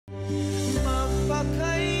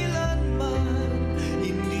magpakailanman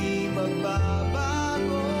hindi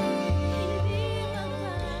magbabago.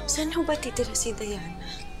 Saan ho ba titira si Diana?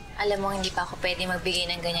 Alam mo, hindi pa ako pwede magbigay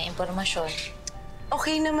ng ganyang impormasyon.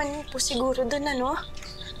 Okay naman po siguro doon, ano?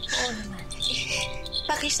 Oo naman.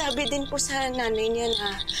 Pakisabi din po sa nanay niya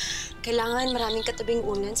na kailangan maraming katabing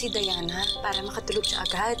unan si Diana para makatulog siya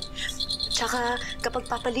agad. Tsaka kapag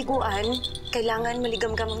papaliguan, kailangan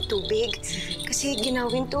maligam-gam ang tubig. Kasi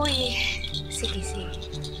ginawin to eh. Sige, sige.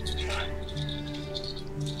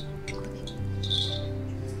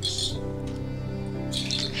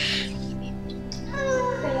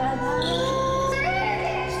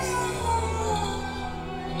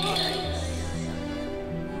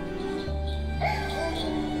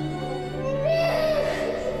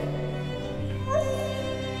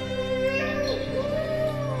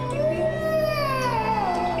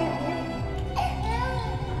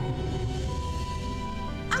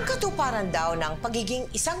 Katuparan daw ng pagiging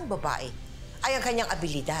isang babae ay ang kanyang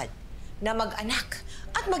abilidad na mag-anak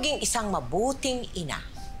at maging isang mabuting ina.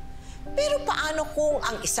 Pero paano kung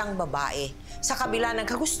ang isang babae, sa kabila ng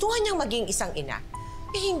kagustuhan niyang maging isang ina,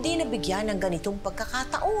 hindi nabigyan ng ganitong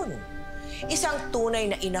pagkakataon? Isang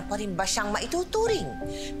tunay na ina pa rin ba siyang maituturing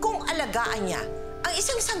kung alagaan niya ang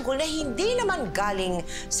isang sanggol na hindi naman galing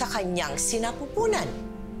sa kanyang sinapupunan?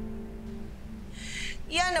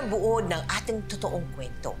 Yan ang buod ng ating totoong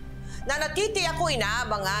kwento na natitiyak ko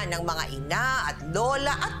inaabangan ng mga ina at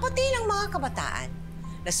lola at pati ng mga kabataan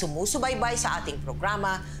na sumusubaybay sa ating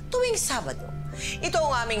programa tuwing Sabado. Ito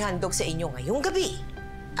ang aming handog sa inyo ngayong gabi.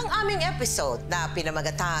 Ang aming episode na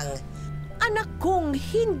pinamagatang Anak Kong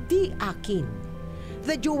Hindi Akin,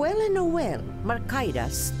 The Joelle and Noelle Marcaida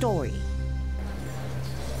Story.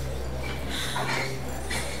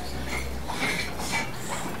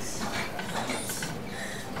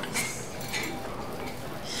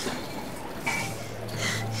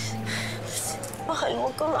 Mahal,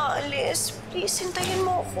 huwag kang aalis. Please, hintayin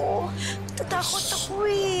mo ako. Tatakot ako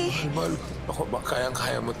eh. Mahal, ako ba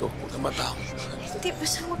kayang-kaya mo to? Huwag na matakot. Hindi,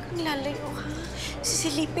 basta huwag kang lalayo ha.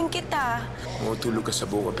 Sisilipin kita. Matulog ka sa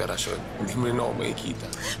buong operasyon. Hindi mo rin ako makikita.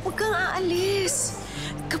 Huwag kang aalis.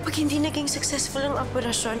 Kapag hindi naging successful ang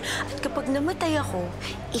operasyon at kapag namatay ako,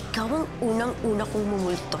 ikaw ang unang-una kong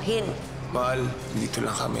mumultuhin. Mahal, dito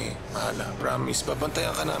lang kami. Mahal, promise.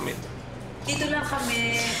 Babantayan ka namin. Dito lang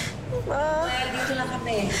kami. Pa. Dito lang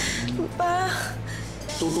kami. Pa.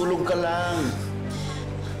 Tutulog ka lang.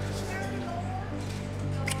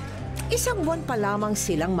 Isang buwan pa lamang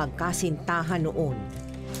silang magkasintahan noon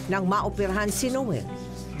nang maoperahan si Noelle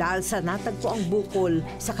dahil sa natagpo ang bukol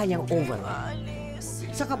sa kanyang ovarian.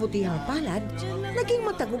 Sa kabutihang palad, naging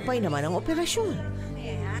matagumpay naman ang operasyon.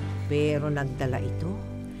 Pero nagdala ito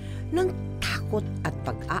ng takot at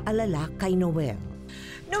pag-aalala kay Noelle.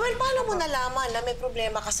 Noelle, paano mo nalaman na may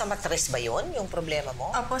problema ka sa matres ba yun? Yung problema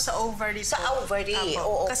mo? Apo, sa ovary Sa po. ovary? Apo.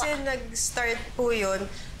 Oo. Kasi nag-start po yun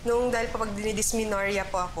nung dahil pag dinidysmenorrhea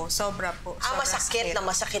po ako, sobra po. Masakit na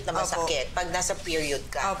masakit. Pag nasa period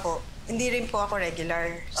ka? Opo. Hindi rin po ako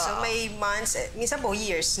regular. So may months, minsan po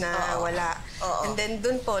years na wala. And then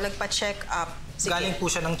dun po, nagpa-check up. Galing po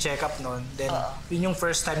siya ng check-up noon. Then yun yung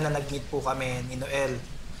first time na nag-meet po kami ni Noelle.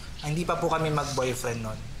 Hindi pa po kami mag-boyfriend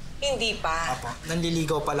noon. Hindi pa? Apo.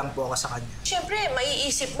 Nanliligaw pa lang po ako sa kanya. Siyempre,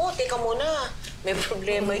 maiisip mo, teka muna, may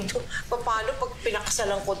problema ito. Paano pag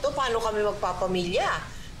pinakasalan ko to, paano kami magpapamilya?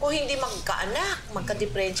 Kung hindi magkaanak,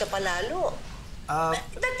 magka-diferensya pa lalo.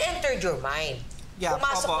 That entered your mind. Yeah,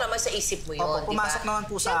 pumasok naman sa isip mo yun, di ba? Pumasok naman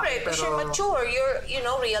po sa akin, pero you're mature, you're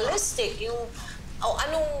realistic.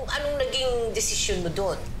 Anong naging desisyon mo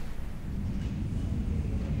doon?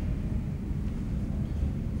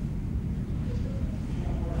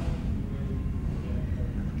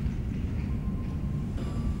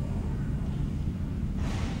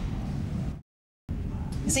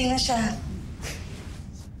 Gising na siya.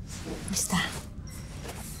 Basta.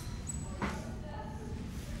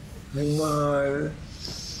 Ay, mahal.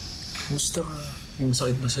 Kumusta ka? May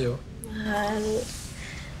masakit ba sa'yo? Mahal.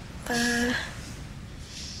 Pa.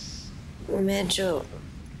 Medyo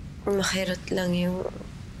makirot lang yung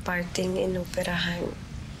parting inoperahan.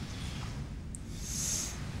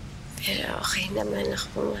 Pero okay naman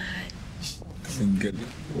ako, mahal. Ang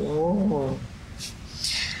galing. Oo.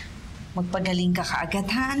 Magpagaling ka kaagad,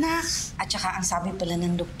 ha, anak? At saka ang sabi pala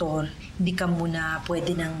ng doktor, hindi ka muna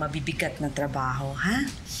pwede ng mabibigat na trabaho, ha?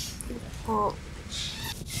 Po.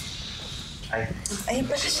 Ayun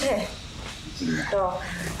pala siya. Ito.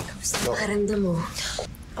 Kamusta nakaramdam mo?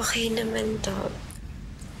 Okay naman to.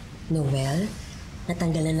 Noelle,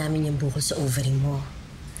 natanggalan namin yung bukol sa ovary mo.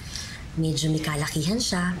 Medyo may kalakihan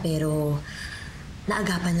siya, pero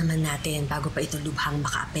naagapan naman natin bago pa ito lubhang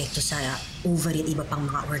makaapekto sa ovary at iba pang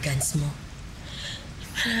mga organs mo.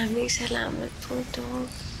 Maraming salamat po, Dok.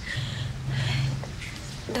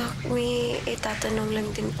 Dok, may itatanong lang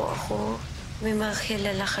din po ako. May mga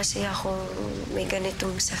kilala kasi akong may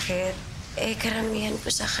ganitong sakit. Karamihan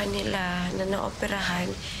po sa kanila na naoperahan,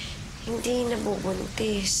 hindi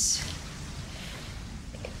nabubuntis.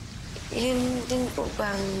 Yun din po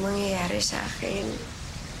bang mangyayari sa akin?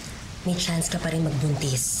 May chance ka pa rin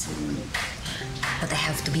magbuntis. But I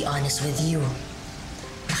have to be honest with you.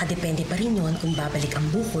 Nakadepende pa rin yun kung babalik ang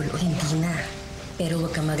bukol o hindi na. Pero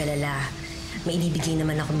huwag kang mag-alala. May ibibigay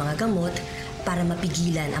naman ako mga gamot para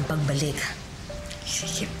mapigilan ang pagbalik.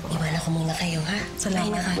 Sige po. Iwan ako muna kayo, ha?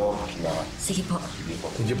 Salamat po. Sige po.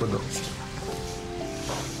 Thank you po, Dok.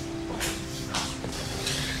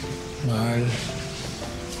 Mahal,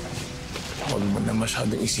 huwag mo na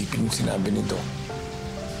masyadong isipin yung sinabi ni Dok.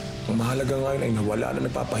 Ang mahalaga ngayon ay nawala na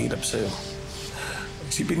nagpapahirap sa'yo.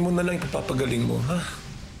 Isipin mo na lang ipapagaling mo, ha?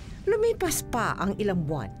 Lumipas pa ang ilang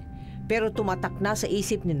buwan, pero tumatak na sa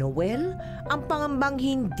isip ni Noelle ang pangambang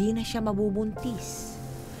hindi na siya mabubuntis.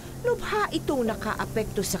 Lubha itong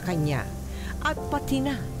nakaapekto sa kanya at pati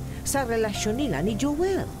na sa relasyon nila ni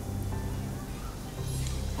Joel.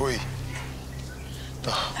 Uy.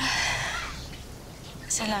 Ito.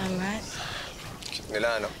 Salamat. Cute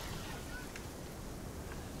nila, ano?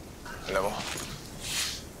 Alam mo,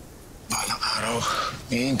 balang araw,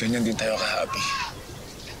 ngayon ganyan din tayo ka-happy.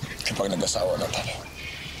 Kapag nag-asawa na tayo.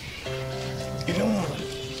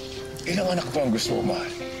 Ilang anak pa ang gusto mo,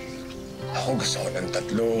 mahal? Ako gusto ko ng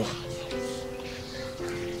 3.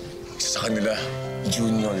 Isa sa kanila,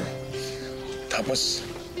 junior. Tapos,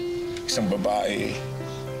 isang babae.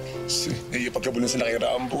 Pagkabulan sila kay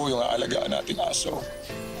Rambo, yung aalagaan nating aso.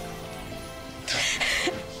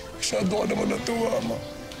 Masyado ka naman natuwa, ma.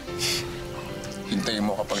 Hintayin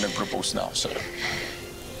mo kapag nag-propose na ako sa'yo.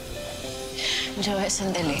 Joel,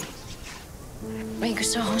 sandali. May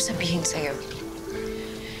gusto akong sabihin sa'yo.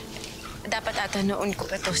 Dapat ata noon ko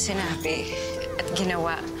pa ito sinabi at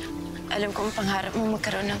ginawa. Alam ko ang pangarap mo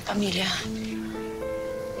magkaroon ng pamilya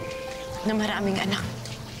na maraming anak.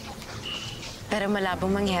 Pero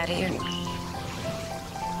malabong mangyari yun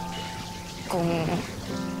kung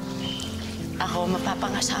ako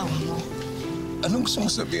mapapangasawa mo. Anong gusto mo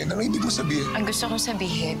sabihin? Anong ibig mo sabihin? Ang gusto kong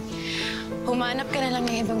sabihin, humanap ka na lang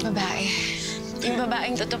ng ibang babae. Yung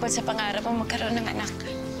babaeng tutupad sa pangarap mo magkaroon ng anak.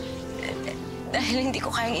 Dahil hindi ko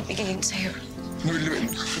kayang ibigay yun sa'yo.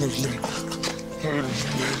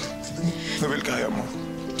 Noelle, kaya mo.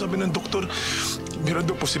 Sabi ng doktor, meron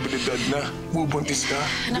daw posibilidad na bubuntis ka.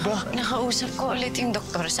 Di ba? Nakausap ko ulit yung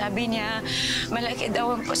doktor. Sabi niya, malaki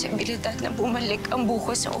daw ang posibilidad na bumalik ang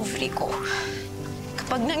buko sa ovary ko.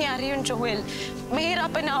 Kapag nangyari yun, Joel,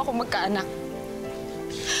 mahirapan na ako magkaanak.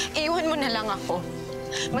 Iwan mo na lang ako.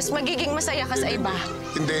 Mas magiging masaya ka sa iba.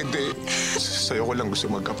 Hindi. Sa'yo ko lang gusto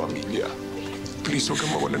magkapamilya. Please, huwag kang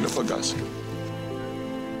mawalan ng pag-asa.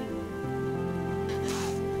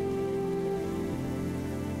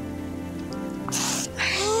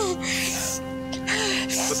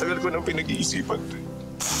 Matagal ko nang pinag-iisipan.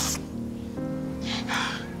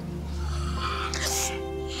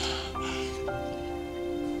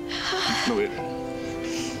 Noelle.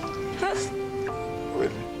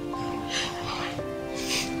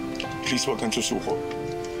 Please, huwag kang susuko.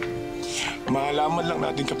 Maalaman lang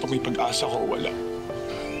natin kapag may pag-asa ko o wala.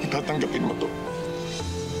 Tatanggapin mo to.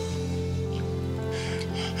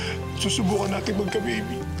 Susubukan natin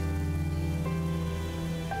magka-baby.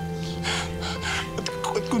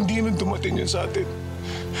 At kung di nang dumating yan sa atin,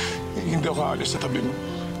 hindi ako aalis sa tabi mo.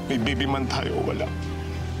 May baby man tayo o wala.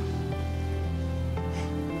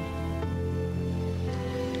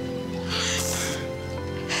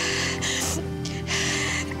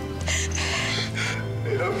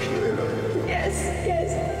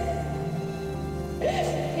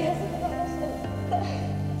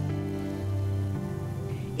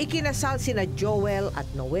 Ikinasal sina Joel at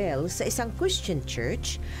Noelle sa isang Christian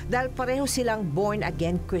church dahil pareho silang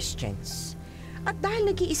born-again Christians. At dahil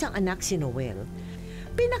nag-iisang anak si Noelle,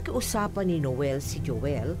 pinakiusapan ni Noelle si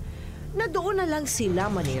Joel na doon na lang sila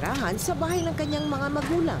manirahan sa bahay ng kanyang mga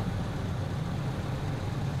magulang.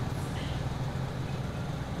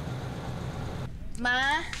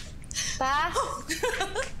 Ma? Pa?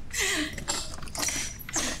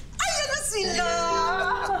 Ayan na sila!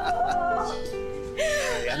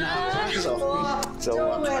 Ayan na.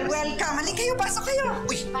 Joel, welcome. Halika kayo, pasok kayo.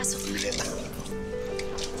 Uy, pasok.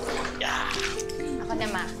 Ako na,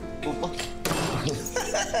 Ma.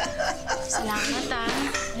 Salamat,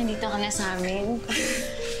 Nandito ka na sa amin.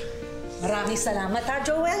 Maraming salamat, ha,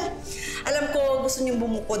 Joel. Alam ko gusto niyong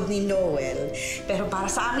bumukod ni Noelle. Pero para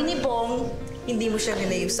sa amin ni Bong, hindi mo siya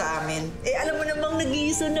nilayo sa amin. Eh, alam mo namang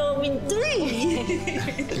nag-iisa namin to eh.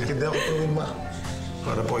 Hindi ako po Ma.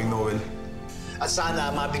 Para po kay Noelle. At sana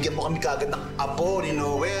mabigyan mo kami kagad ng apo ni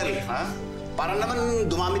Noelle, ha? Para naman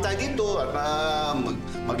dumami tayo dito at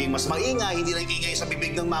maging mas maingay, hindi lang ingay sa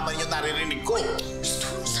bibig ng mama niyo naririnig ko. Gusto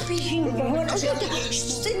mo sabihin mo?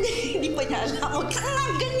 Hindi pa niya alam. Huwag ka nga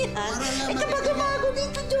ganyan. Eh, kapag umago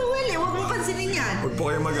dito, Joel, eh, huwag mo pansinin yan. Huwag po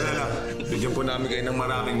kayong mag-alala. Bigyan po namin kayo ng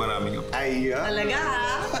maraming apo. Ay, Talaga, ha?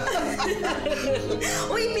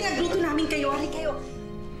 Uy, pinagluto namin kayo. Hari kayo.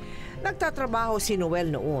 Nagtatrabaho si Noelle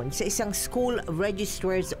noon sa isang school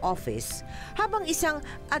registrar's office habang isang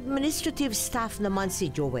administrative staff naman si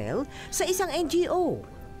Joel sa isang NGO.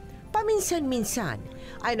 Paminsan-minsan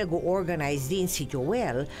ay nag-organize din si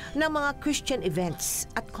Joel ng mga Christian events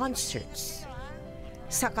at concerts.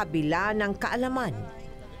 Sa kabila ng kaalaman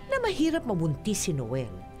na mahirap mabuntis si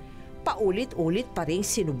Noelle, paulit-ulit pa rin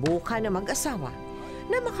sinubukan ng mag-asawa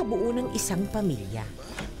na makabuo ng isang pamilya.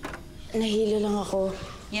 Nahilo lang ako.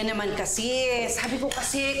 Yan naman kasi. Sabi ko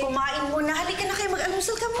kasi, kumain muna. Halika na kayo,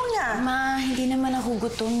 mag-almusal ka muna. Ma, hindi naman ako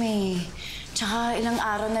gutom eh. Tsaka ilang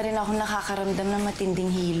araw na rin ako nakakaramdam ng matinding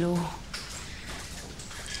hilo.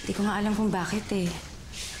 Hindi ko nga alam kung bakit eh.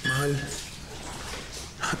 Mahal.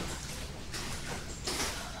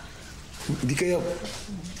 Hindi kaya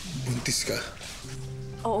buntis ka?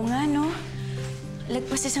 Oo nga, no?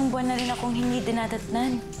 Lagpas isang buwan na rin akong hindi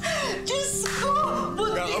dinadatnan. Diyos ko!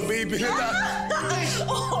 Kaka-baby na na!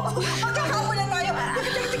 Magkakao na tayo.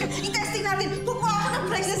 Teka. I-testing natin. Kukuha ako ng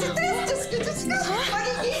pregnancy test. Diyos ko.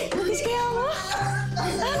 Buntis kaya ako?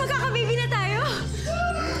 Magkaka-baby na tayo?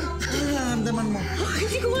 ano naramdaman mo?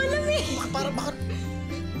 Hindi ko alam eh. Bakit?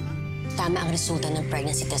 Tama ang resulta ng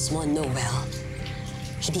pregnancy test mo, Noelle.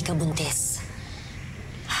 Hindi ka buntis.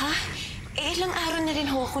 Ha? Eh, ilang araw na rin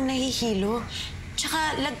ako nahihilo.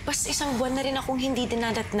 Tsaka lagpas isang buwan na rin akong hindi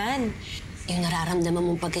dinadatnan. Yung nararamdaman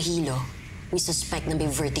mong pagkahilo, we suspect na may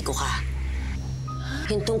vertigo ka.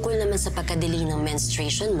 Yung tungkol naman sa pagkadili ng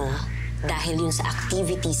menstruation mo, dahil yun sa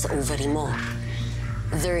activity sa ovary mo.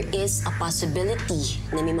 There is a possibility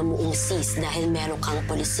na may mamuong cyst dahil meron kang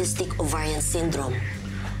polycystic ovarian syndrome.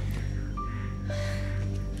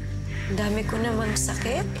 Dami ko namang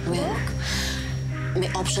sakit. Well,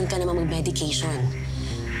 may option ka naman mag-medication.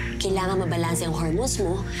 Kailangan mabalanse ang hormones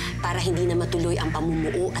mo para hindi na matuloy ang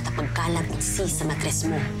pamumuo at ang pagkalat ng cyst sa matres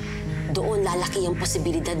mo. Doon lalaki ang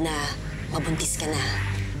posibilidad na mabuntis ka na.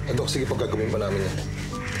 Dok, sige, pagkagawin pa namin yan.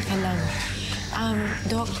 Teka lang.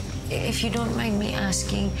 Doc, if you don't mind me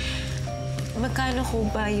asking, magkano ko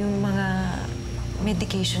ba yung mga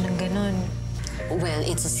medication ng ganon? Well,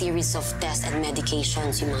 it's a series of tests and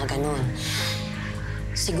medications, yung mga ganon.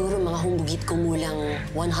 Siguro mga humugit kumulang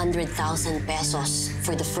 100,000 pesos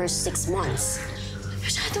for the first 6 months.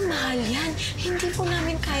 Masyadong mahal yan. Hindi po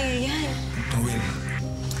namin kaya yan. Noelle,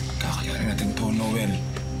 kakayanin natin to, Noelle.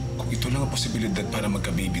 Kung ito lang ang posibilidad para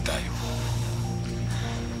magka-baby tayo.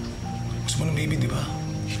 Gusto mo ng baby, di ba?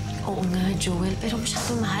 Oo nga, Joel. Pero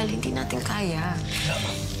masyadong mahal. Hindi natin kaya.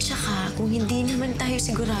 Tsaka, kung hindi naman tayo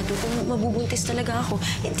sigurado kung mabubuntis talaga ako,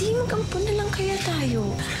 hindi mag-ampun na lang kaya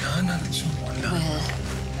tayo. Kailangan natin sumuhan lang. Well,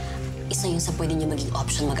 isa yun sa pwede niyo maging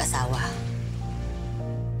option mag-asawa.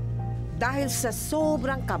 Dahil sa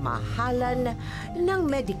sobrang kamahalan ng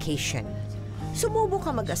medication, sumubok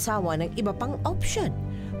ka mag-asawa ng iba pang option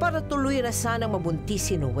para tuloy na sanang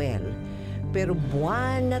mabuntis si Noelle. Pero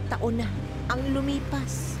buwan na taon na ang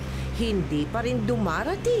lumipas. Hindi pa rin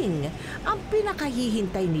dumarating ang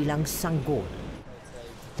pinakahihintay nilang sanggol.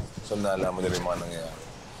 So, nalaman nila yung mga nangyayari.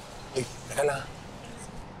 Eh, teka lang.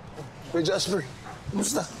 Kuya Jasper,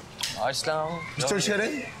 kumusta? Ayos lang ako. Church ka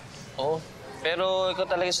rin? Oo. Pero ikaw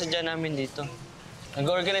talaga sadya namin dito.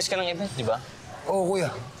 Nag-organize ka ng event, di ba? Oo, kuya.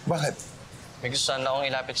 Bakit? May gusto sana akong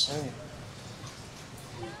ilapit sa iyo.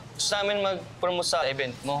 Gusto namin mag-promote sa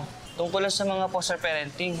event mo. Tungkol lang sa mga foster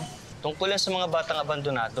parenting. Tungkol lang sa mga batang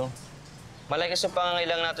abandonado. Malaki kasi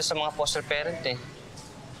pangangailangan natin sa mga foster parent eh.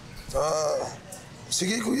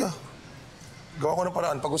 Sige, kuya. Gawa ko ng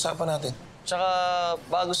paraan. Pag-usapan natin. Tsaka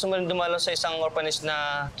baka gusto mo rin dumalaw sa isang orphanage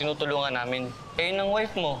na tinutulungan namin. Kayo ng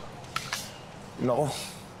wife mo. Nako.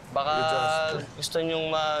 Baka gusto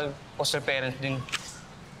niyong mag-foster parent din.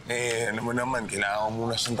 Eh, ano mo naman, kailangan ko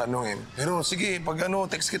muna siyang tanungin. Pero sige, pag ano,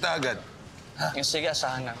 text kita agad. Ha? Yung sige,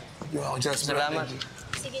 asahan na. Yung ako, Jasper. Salamat.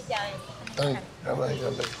 Sige, Jan. Ay,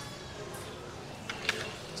 bye-bye.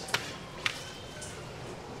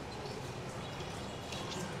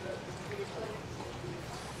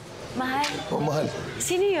 Mahal. Oh, mahal.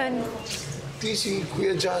 Sino yun? Si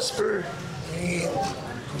Kuya Jasper. Eh,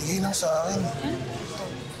 Bigay lang sa akin.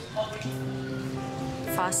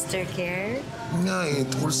 Foster care? Yun nga eh,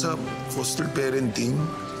 tungkol sa foster parenting.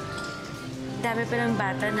 Dami pa ng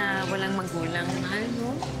bata na walang magulang, mahal,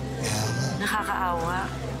 no? Kaya nga. Nakakaawa.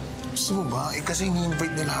 Gusto mo ba? Eh kasi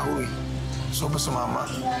ini-invite nila ako eh. Gusto ba sumama?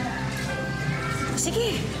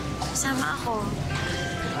 Sige, sama ako.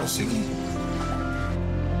 O sige.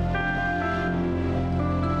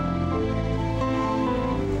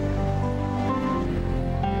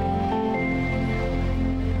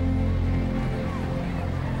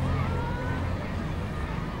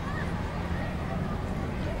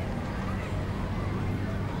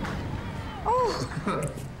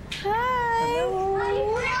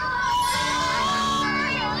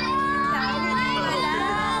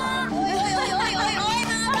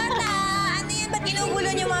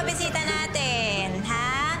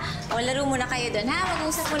 Laro muna kayo doon, ha?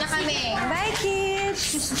 Mag-usap muna kami. Bye,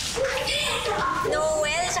 kids!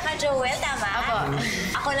 Noelle tsaka Joelle, tama? Apo.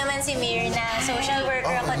 Ako naman si Mirna. Social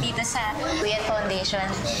worker ako dito sa Buyan Foundation.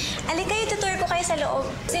 Alik kayo, tutur ko kayo sa loob.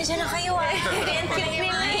 Sensya na kayo, ah. Ang cute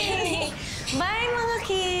Bye, mga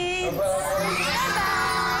kids! Bye-bye!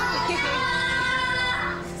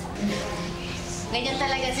 Ganyan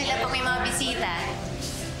talaga sila pag may mga bisita.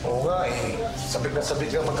 Oo nga eh. Sabik na sabik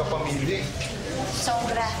ka magkapamilya.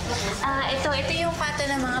 Sobra. Ito yung kwarto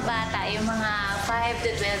ng mga bata, yung mga 5 to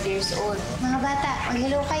 12 years old. Mga bata,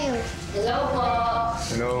 mag-hello kayo. Hello po.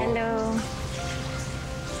 Hello. Hello.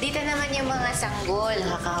 Dito naman yung mga sanggol.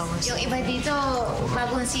 Yung iba dito,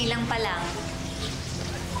 bagong silang pa lang.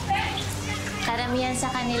 Karamihan sa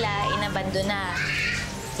kanila, inabando na.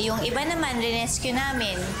 Yung iba naman, rinescue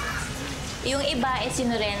namin. Yung iba,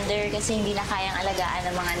 sinurrender kasi hindi na kayang alagaan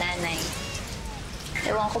ng mga nanay.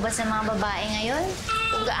 Ewan ko ba sa mga babae ngayon?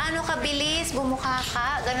 Kung gaano kabilis, bumukha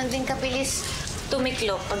ka, ganon din kabilis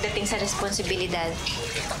tumiklop pagdating sa responsibilidad.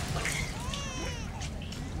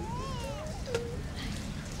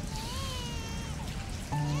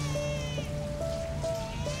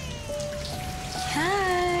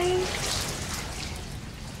 Hi!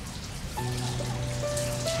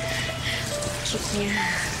 Cute niya.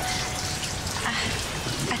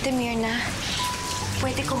 Ate Mirna,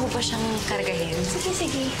 pwede ko ba siyang kargahin? Sige,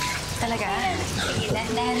 sige. Talaga? Sige,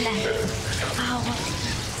 dahan-dahan. Awa.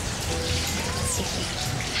 Sige.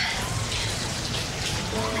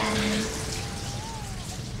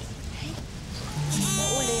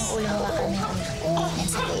 Yung ulo hawakan mo. Yan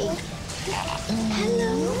sa leeg. Hello.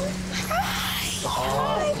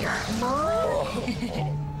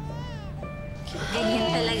 Ganyan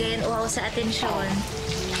talaga yan, uhaw sa atensyon.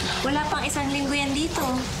 Wala pang 1 linggo yan dito.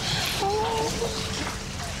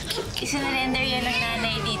 Isinurrender yan ng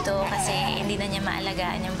nanay dito kasi hindi na niya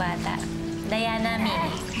maalagaan yung bata. Diana May.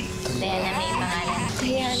 Diana May pangalan.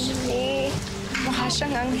 Diana May. Mukha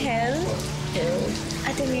siyang anghel.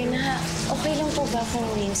 Ate Mirna, okay lang po ba kung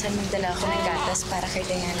minsan magdala ako ng gatas para kay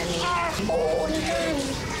Diana May? Oo naman.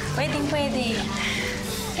 Pwedeng-pwede.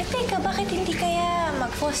 Eh teka, bakit hindi kaya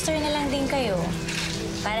mag-foster na lang din kayo?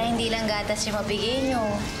 Para hindi lang gatas yung mabigay nyo,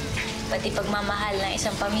 pati pagmamahal ng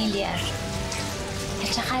isang pamilya.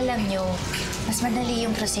 At saka alam nyo, mas madali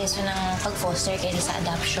yung proseso ng pag-foster kaysa sa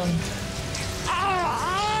adoption.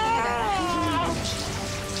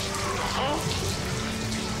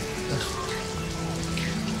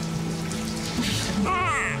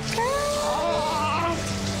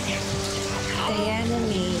 Diana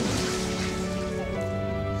May.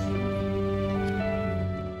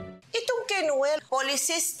 Itong kay Noelle,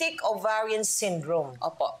 polycystic ovarian syndrome.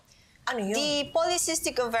 Opo. Ano yun? The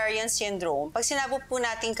polycystic ovarian syndrome, pag sinabi po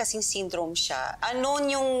natin kasing syndrome siya, unknown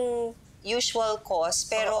yung usual cause,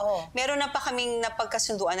 pero meron na pa kaming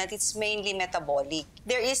napagkasunduan at it's mainly metabolic.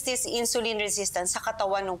 There is this insulin resistance sa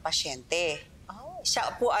katawan ng pasyente.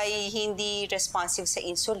 Siya po ay hindi responsive sa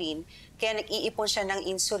insulin, kaya nag-iipon siya ng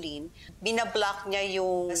insulin, binablock niya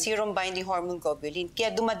yung serum binding hormone globulin,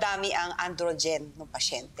 kaya dumadami ang androgen ng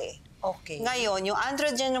pasyente. Okay. Ngayon, yung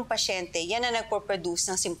androgen ng pasyente, yan ang nagpo-produce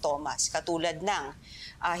ng simptomas, katulad ng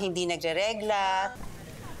hindi nagre-regla.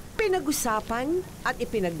 Pinag-usapan at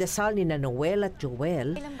ipinagdasal ni Noelle at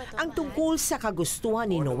Joelle ang tungkol sa kagustuhan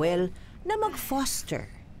ni Noelle na mag-foster.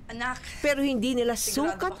 Anak. Pero hindi nila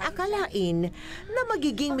sukat akalain na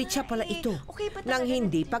magiging mitya pala ito nang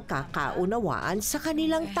hindi pagkakaunawaan sa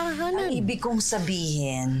kanilang tahanan. Ang ibig kong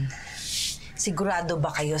sabihin, sigurado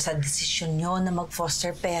ba kayo sa desisyon nyo na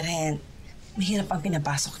mag-foster parent? Mahirap ang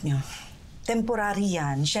pinapasok nyo. Temporary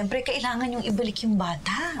yan. Siyempre, kailangan yung ibalik yung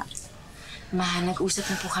bata. Ma,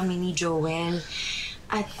 nag-usap na po kami ni Joelle.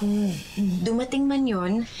 At kung dumating man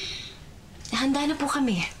yun, handa na po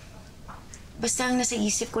kami. Basta ang nasa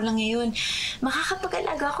isip ko lang ngayon,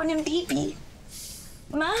 makakapag-alaga ako ng baby.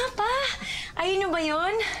 Ma, pa, ayun nyo ba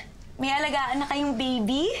yun? May alagaan na kayong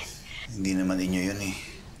baby? Hindi naman inyo yun eh.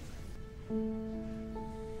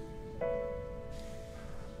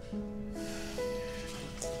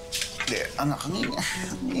 Hindi, anak, ang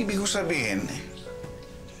ibig ko sabihin,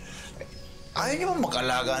 ayaw niyo bang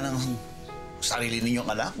mag-alaga ng sarili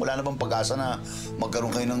ninyong anak? Wala na bang pag-asa na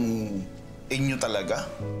magkaroon kayo ng inyo talaga?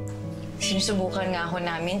 Sinusubukan nga ako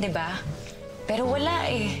namin, di ba? Pero wala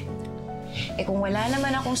eh. Eh kung wala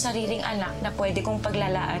naman akong sariling anak na pwede kong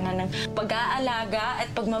paglalaanan ng pag-aalaga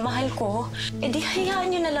at pagmamahal ko, edi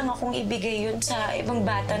hayaan niyo na lang akong ibigay yun sa ibang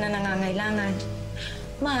bata na nangangailangan.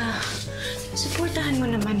 Ma, suportahan mo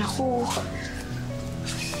naman ako.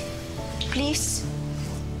 Please.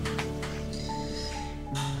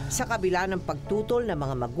 Sa kabila ng pagtutol ng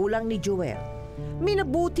mga magulang ni Joel,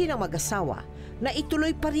 minabuti ng mag-asawa na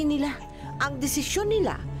ituloy pa rin nila ang desisyon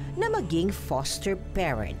nila na maging foster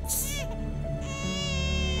parents.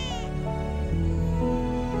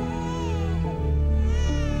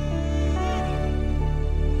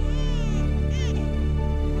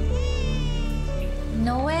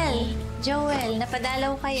 Noelle, Joel,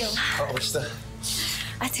 napadalaw kayo. Oo, basta.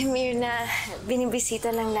 Ate Mirna, binibisita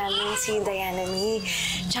lang namin si Diana May.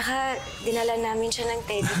 Tsaka dinala namin siya ng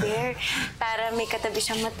teddy bear para may katabi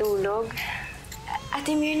siyang matulog.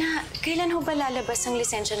 Ate Mirna, kailan ho ba lalabas ang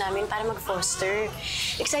lisensya namin para mag-foster?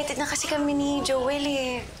 Excited na kasi kami ni Joel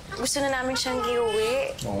eh. Gusto na namin siyang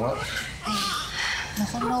iuwi. Oo nga. Ay,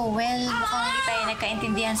 naku Noelle, mukhang hindi tayo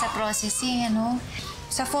nagkaintindihan sa processing, ano?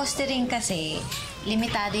 Sa fostering kasi,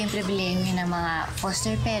 limitado yung pribilehiyo ng mga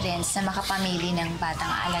foster parents na makapamili ng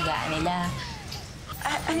batang alagaan nila.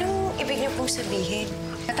 Anong ibig niyo pong sabihin?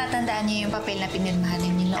 Natatandaan niyo yung papel na pinirmahan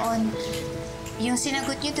niyo noon. Yung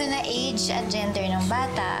sinagot niyo doon na age at gender ng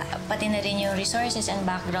bata, pati na rin yung resources and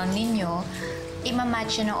background ninyo,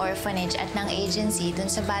 imamatch yun ng orphanage at ng agency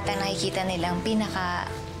doon sa batang nakikita nilang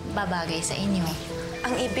pinaka-babagay sa inyo.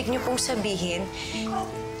 Ang ibig niyo pong sabihin,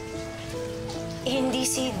 hindi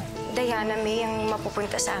si Diana May ang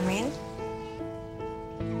mapupunta sa amin?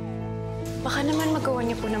 Baka naman magawa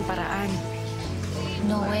niyo po ng paraan.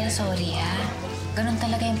 Noelle, sorry ha. Ganun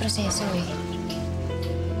talaga yung proseso eh.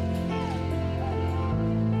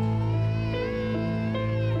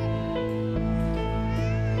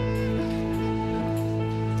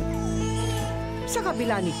 Sa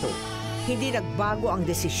kabila nito, hindi nagbago ang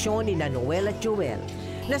desisyon ni Noelle at Joel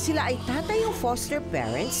na sila ay tatayong foster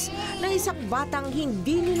parents ng isang batang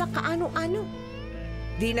hindi nila kaano-ano.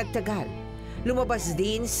 Di nagtagal, lumabas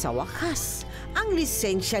din sa wakas ang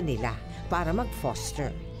lisensya nila para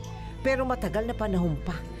mag-foster. Pero matagal na panahon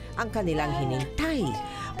pa ang kanilang hinintay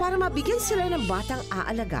para mabigyan sila ng batang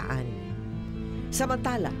aalagaan.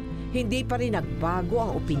 Samantala, hindi pa rin nagbago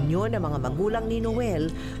ang opinyon ng mga magulang ni Noelle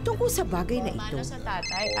tungkol sa bagay na ito. Sa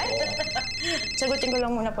tatay? Ay, sagutin ko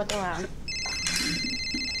lang muna po ito ha.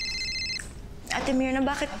 Ate Mirna,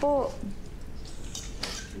 bakit po?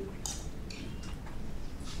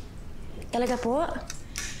 Talaga po?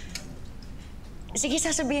 Sige,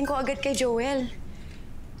 sasabihin ko agad kay Joel.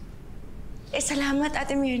 Salamat,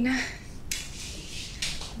 Ate Mirna.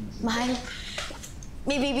 Mahal,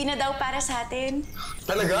 may baby na daw para sa atin.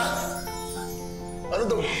 Talaga? Ano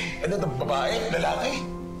to? Ano to? Babae? Lalaki?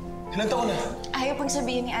 Ilan taon na? Ayaw pang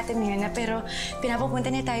sabihin ni Ate Mirna, pero pinapapunta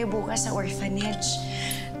niya tayo bukas sa orphanage.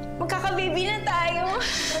 Magkaka-baby na tayo.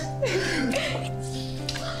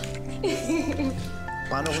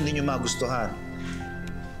 Paano kung hindi nyo magustuhan?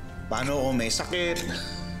 Paano kung may sakit,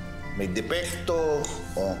 may depekto,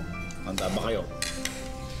 o handa ba kayo?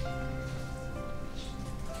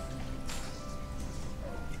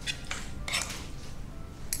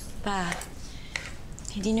 Pa,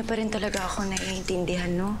 hindi niyo pa rin talaga ako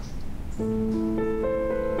naiintindihan, no?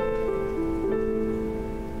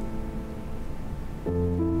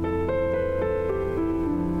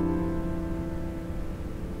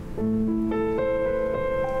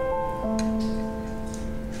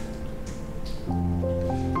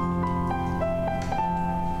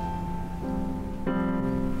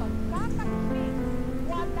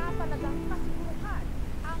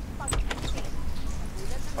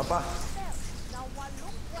 Papa.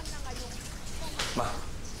 Ma.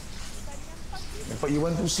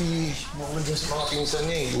 Nagpaiwan po si Noelle dyan sa mga pinsan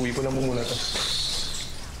niya eh. Uwi ko lang po muna ito.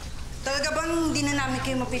 Talaga bang hindi na namin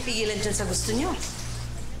kayo mapipigilan dyan sa gusto nyo?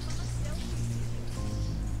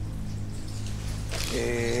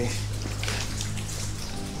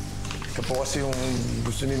 Ikaw po kasi yung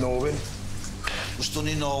gusto ni Noelle. Gusto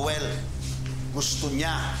ni Noelle. Gusto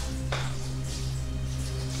niya.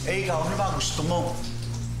 Eh, ikaw, ano ba gusto mo?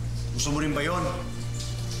 Gusto mo rin ba yun?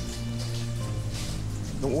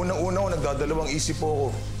 Nung unang-una nagdadalawang isip po ako.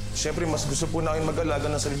 Siyempre, mas gusto po namin mag-alaga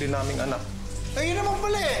ng sarili naming anak. Eh, yun naman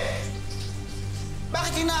pala eh.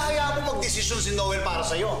 Bakit hinahayaan mo mag-desisyon si Noelle para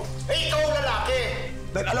sa'yo? Eh, ikaw ang lalaki.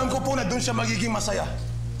 Dahil alam ko po na doon siya magiging masaya.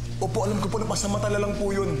 Opo, alam ko po na pasamantala lang po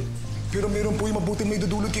yun. Pero meron po yung mabuting may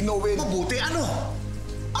dudulot kay Noelle. Mabuti? Ano?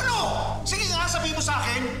 Ano? Sige nga, sabihin mo sa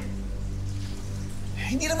akin.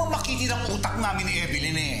 Hindi naman makiti ng utak namin ni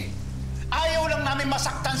Evelyn eh. Ayaw lang namin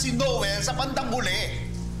masaktan si Noelle sa bandang huli.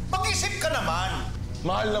 Mag-isip ka naman.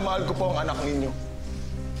 Mahal na mahal ko po ang anak ninyo.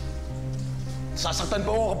 Sasaktan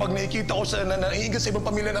po ako kapag nakikita ko siya na naiigas sa ibang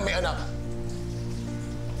pamilya na may anak.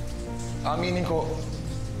 Aminin ko,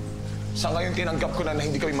 sa ngayon tinanggap ko na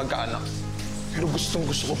hindi kami magkaanak. Pero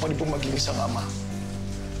gustong-gusto ko pa rin po maging isang ama.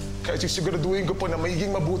 Kaya sisiguraduhin ko po na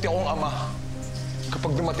magiging mabuti akong ama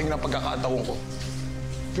kapag dumating na pagkakataon ko.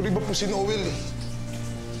 Pero iba po si Noelle eh.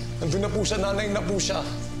 Nandun na po siya, nanay na po siya.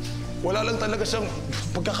 Wala lang talaga siyang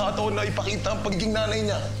pagkakataon na ipakita ang pagiging nanay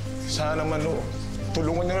niya. Sana naman o,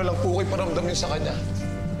 tulungan niyo na lang po kayo paramdam niyo sa kanya.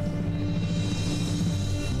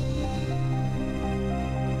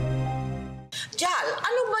 Jal,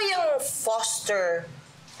 ano ba yung foster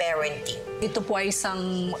parenting? Ito po ay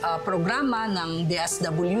isang programa ng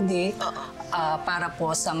DSWD para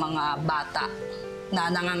po sa mga bata na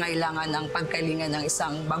nangangailangan ng pagkalinga ng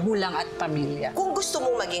isang magulang at pamilya. Kung gusto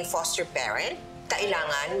mong maging foster parent,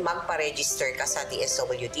 kailangan magpa-register ka sa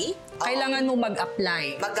DSWD? Kailangan mo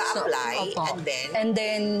mag-apply. Mag-a-apply, So, and then? And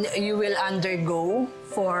then you will undergo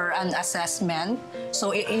for an assessment.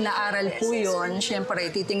 So inaaral po yun.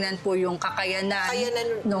 Siyempre, titingnan po yung kakayanan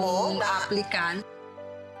ng applicant.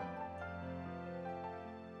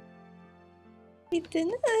 Ito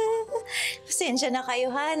na. Pasensya na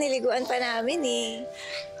kayo ha. Niliguan pa namin eh.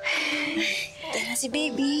 Ito na si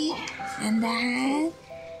baby. Andahan.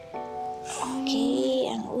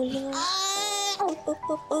 Okay, ang ulo.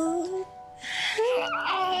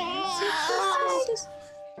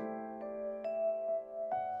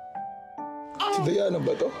 Si Diana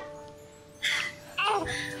ba to?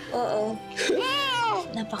 Oo.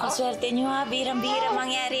 Napakaswerte niyo ha. Birang-bira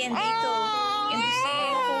mangyari yan dito. Yung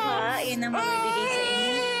deseo ko ha, yun ang mabibigay sa inyo.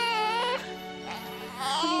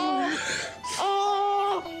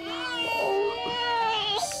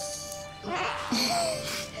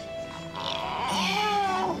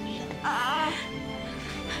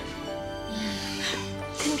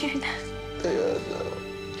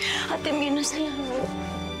 Ate Mirna, salamat.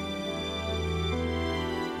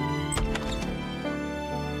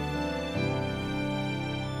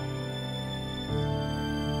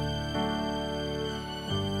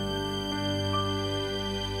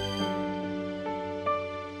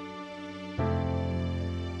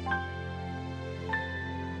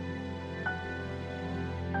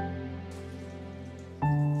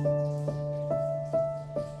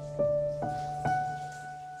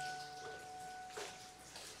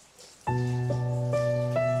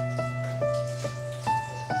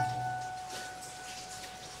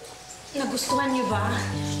 Nagustuhan niyo ba?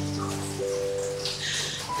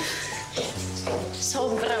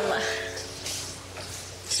 Sobra, ma.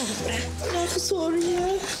 Sobra. Sorry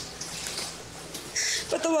ha.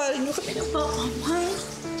 Patawarin niyo kami ng papa, ma.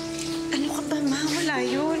 Ano ka ba, ma? Wala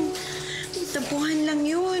yun. Tabuhan lang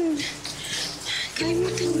yun.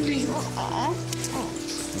 Kalimutan mo na yun.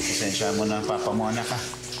 Pasensya mo na, papa mo, anak ha.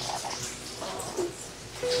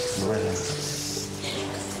 Wala.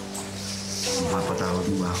 Mapatawag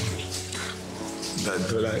mo ba ako? Dad,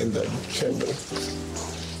 wala yun, Dad. Siyempre.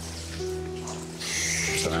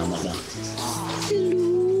 Salamat na.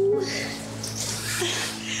 Hello.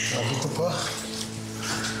 Sabi ko pa.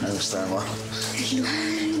 Nagustuhan mo? Hello.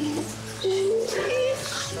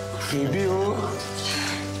 Baby, oh.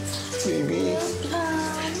 Baby.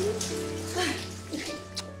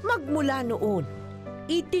 Magmula noon,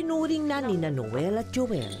 itinuring na ni Noelle at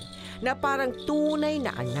Joel na parang tunay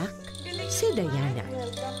na anak si Diana.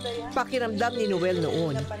 Pakiramdam ni Noelle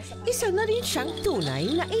noon, isa na rin siyang tunay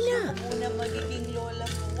na ina. Magiging lola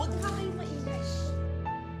mo. Huwag ka kayo maingay.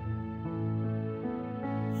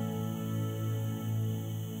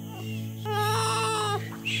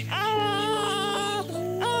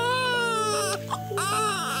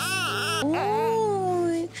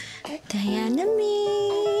 Uy, Diana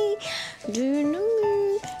May. Diana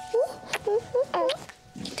May.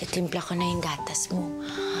 Titimpla ko na yung gatas mo.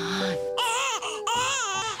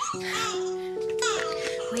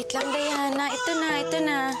 Wait lang, Diana. Ito na, ito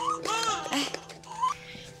na. Ay,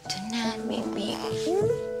 ito na, baby.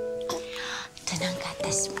 Ito na ang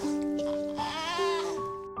gatas mo.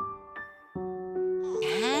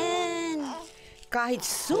 Yan. Kahit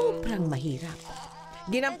sobrang mahirap,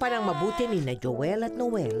 ginampanan mabuti ni na Joelle at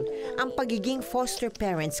Noelle ang pagiging foster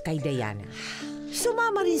parents kay Diana.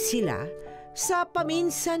 Sumama rin sila sa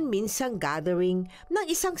paminsan-minsang gathering ng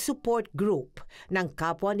isang support group ng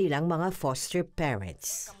kapwa nilang mga foster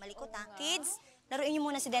parents. Malikot ha. Kids, laruin niyo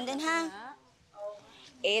muna si Denden ha.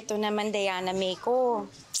 Eto naman, Diana May ko.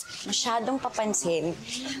 Masyadong papansin.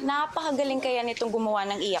 Napakagaling kaya nitong gumawa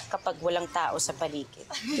ng iyak kapag walang tao sa paligid.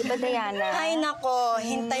 Diba, Diana? Ay nako,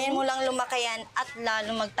 hintayin mo lang lumakayan at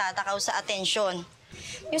lalo magtatakaw sa atensyon.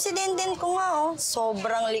 Yung si Denden ko nga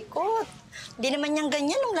sobrang likot. Di naman niyang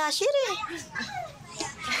ganyan nung last year eh.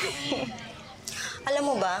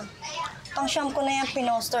 Alam mo ba, pang-siyam ko na yung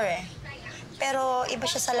pinoster eh. Pero iba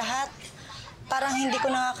siya sa lahat. Parang hindi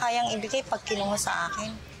ko na nga kayang ibigay pag kinuha sa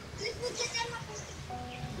akin.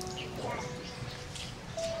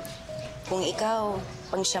 Kung ikaw,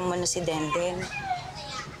 pang-siyam mo na si Denden,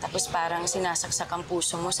 tapos parang sinasaksak ang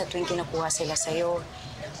puso mo sa tuwing kinukuha sila sa'yo,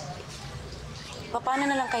 paano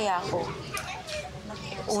na lang kaya ako?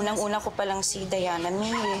 Unang-una ko palang si Diana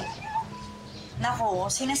May. Nako,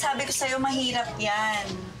 sinasabi ko sa'yo mahirap yan.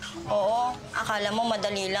 Oo, akala mo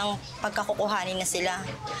madali lang pagkakukuhanin na sila.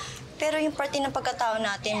 Pero yung parte ng pagkatao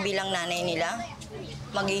natin bilang nanay nila,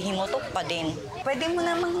 maghihimutok pa din. Pwede mo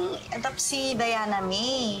namang adopt si Diana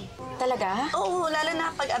May. Talaga? Oo, lalo na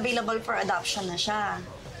pag available for adoption na siya.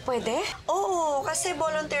 Pwede? Oo, kasi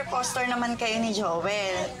volunteer foster naman kayo ni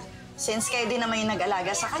Joel. Since kayo din naman yung nag-alaga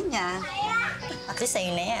sa kanya. At least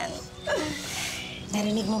sa'yo na yan.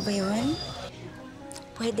 Narinig mo ba yun?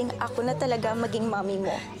 Pwedeng ako na talaga maging mami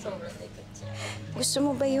mo. Gusto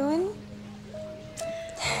mo ba yun?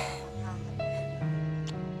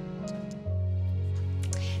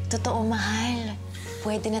 Totoo, mahal.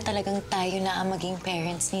 Pwede na talagang tayo na ang maging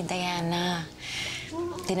parents ni Diana.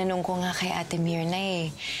 Tinanong ko nga kay Ate Mirna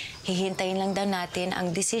eh. Hihintayin lang daw natin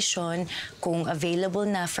ang desisyon kung available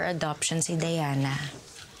na for adoption si Diana.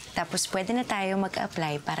 Tapos pwede na tayo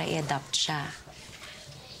mag-apply para i-adopt siya.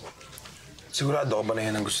 Sigurado ka ba na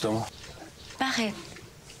yan ang gusto mo? Bakit?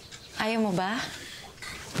 Ayaw mo ba?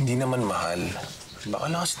 Hindi naman, mahal.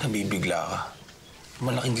 Baka na kasi nabibigla ka.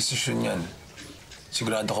 Malaking desisyon yan.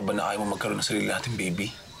 Sigurado ka ba na ayaw mo magkaroon ng sarili nating baby?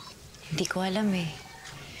 Hindi ko alam eh.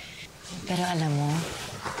 Pero alam mo,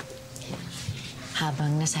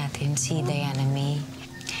 habang nasa atin si Diana May,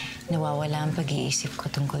 nawawala ang pag-iisip ko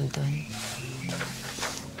tungkol doon.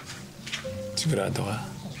 Sigurado ka?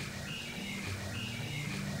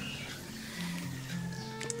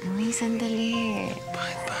 Uy, sandali.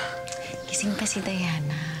 Bakit ba? Gising pa si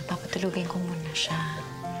Diana. Papatulugin ko muna siya.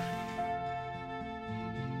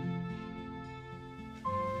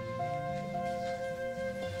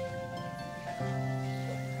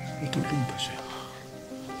 Itulog ba siya?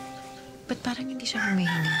 Ba't parang hindi siya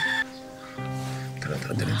humihinga?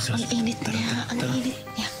 Tara, dali sa... Ang init niya. Ang init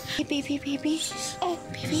niya. Hey, baby. Oh,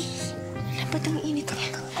 baby. Ba't ang init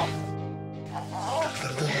niya? Tara.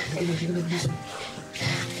 Bilis.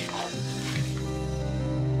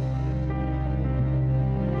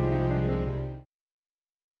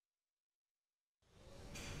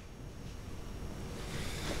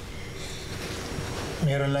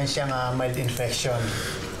 Meron lang siyang mild infection.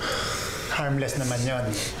 Harmless naman yon.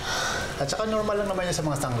 At saka normal lang naman yan sa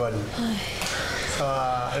mga sanggol. So,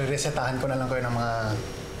 resetahan ko na lang kayo ng mga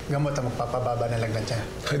gamot na magpapababa na lagnat niya.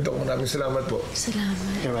 Ay, Dok, maraming salamat po.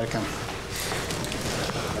 Salamat. You're welcome.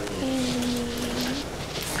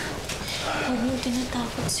 Huwag mo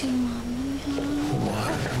tinatakot si Mami, ha?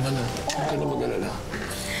 Mahal naman, huwag ka na mag-alala.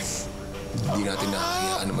 Hindi natin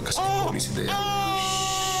nakakayaan na magkasakit si Diana.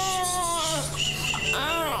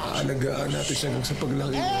 Aalagaan natin siya hanggang sa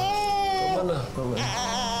paglaki niya. Tama na.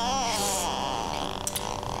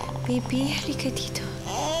 Baby, halika dito.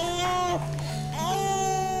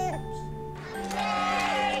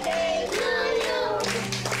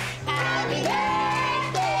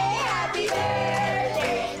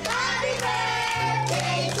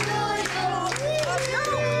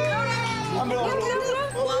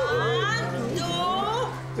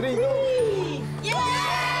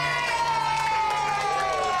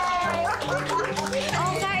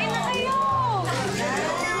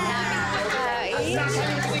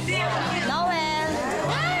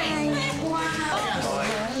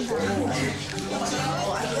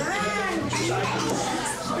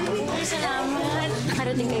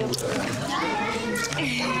 Nakarating kayo.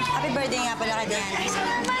 Happy birthday nga pala kay Diana.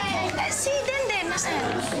 Si Denden, nasaan?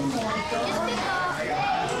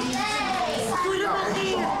 Puro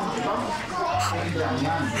bakit?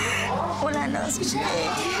 Wala na kasi siya eh.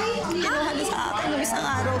 Kinuha na sa akin ng isang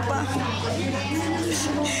araw pa.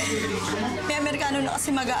 May Amerikano na kasi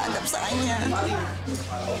mag-a-adapt sa kanya.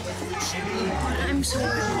 I'm sorry.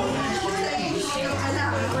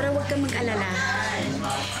 Pero huwag kang mag-alala.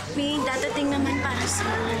 May dadating naman para sa...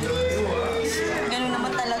 Ganun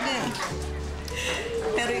naman talaga eh.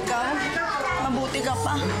 Pero ikaw, mabuti ka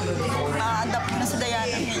pa. Ma-adapt na sa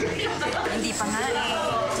Diana eh. Hindi pa nga eh.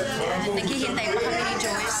 Naghihintay pa kami ni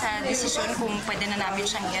Joel sa desisyon kung pwede na namin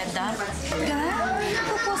siyang i-adapt. Ga?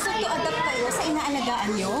 Proposal to adapt kayo sa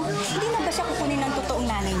inaalagaan niyo? Hindi na ba siya kukunin ng totoong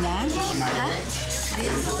nanay niya? Ha?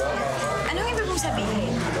 Anong ibig mong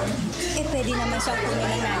sabihin? Eh, pwede naman siyang kunin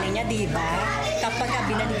ng nanay niya, di ba? Kapag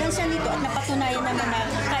binalikan siya nito at napatunayan naman na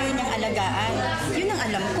kaya niyang alagaan. Yun ang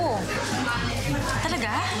alam ko.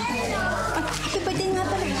 Talaga? Pwede nga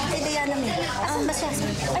pala. Eh, Diana, may. Asan ba siya?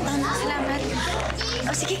 Ay, salamat.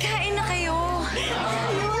 O, sige, kain na kayo.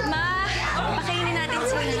 Ma, pakainin natin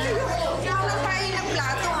sila. Wala tayo ng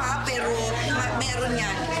plato ha, pero meron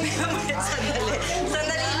yan.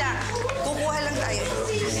 Sandali lang. Kukuha lang tayo.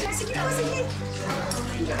 Sige na, sige.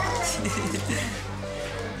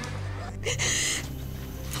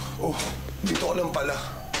 Oh, dito ka lang pala.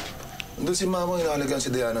 Nandun si Mama ang inaalagaan si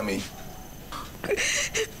Diana May.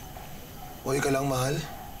 Okay ka lang, mahal?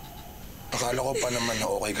 Akala ko pa naman na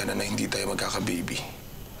okay ka na hindi tayo magkaka-baby.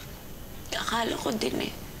 Akala ko din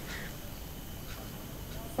eh.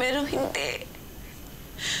 Pero hindi.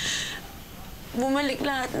 Bumalik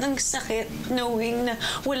lahat ng sakit, knowing na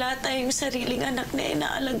wala tayong sariling anak na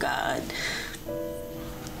inaalagaan.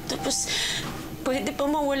 Tapos, pwede pa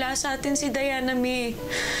mawala sa atin si Diana May.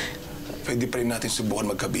 Pwede pa rin natin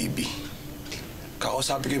subukan magka-baby.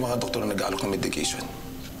 Kakausapin ko yung mga doktor na nag-aalok ng medication.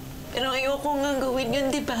 Pero ayoko nga gawin yun,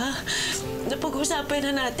 di ba? Napag-usapan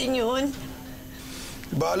na natin yun.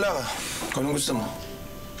 Bahala ka. Kung anong gusto mo.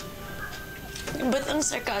 Ba't ang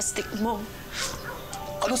sarcastic mo?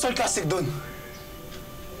 Anong sarcastic doon?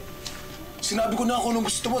 Sinabi ko na ako anong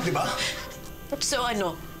gusto mo, di ba? So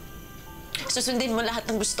ano? Susundin mo lahat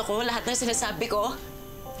ng gusto ko? Lahat ng sinasabi ko?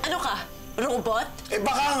 Ano ka? Robot? Eh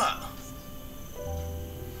baka nga.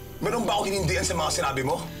 Meron ba ako hinindihan sa mga sinabi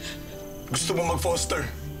mo? Gusto mo mag-foster?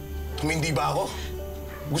 Hindi ba ako?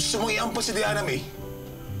 Gusto mong iampas si Diana May?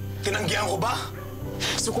 Tinanggihan ko ba?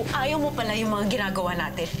 So kung ayaw mo pala yung mga ginagawa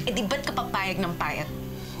natin, eh di ba't ka papayag ng payag?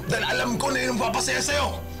 Dahil alam ko na yun ang papasaya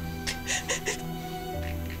sa'yo!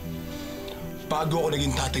 Bago ako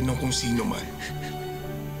naging tatay ng kung sino man,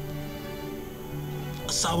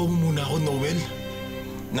 asawa mo muna ako, Noelle.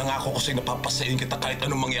 Nangako ko sa'yo na papasayin kita kahit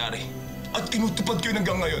anong mangyari. At tinutupad ko yun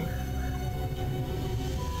hanggang ngayon.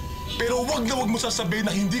 Pero wag na wag mo sasabihin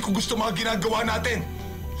na hindi ko gusto mga ginagawa natin.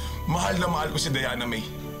 Mahal na mahal ko si Diana May.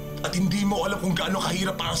 At hindi mo alam kung gaano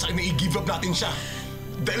kahirap para sa akin na i-give up natin siya.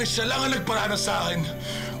 Dahil siya lang ang nagparanas sa akin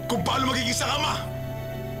kung paano magiging isang ama.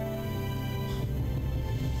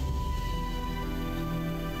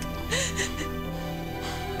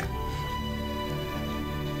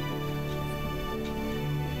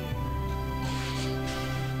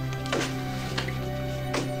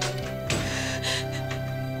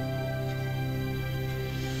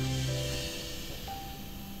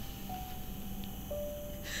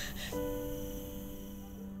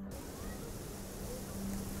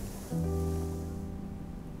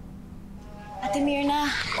 Ate Mirna,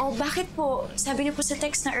 bakit po? Sabi niyo po sa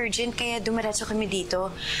text na urgent kaya dumiretso kami dito.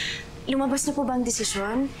 Lumabas na po ba ang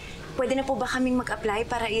desisyon? Pwede na po ba kaming mag-apply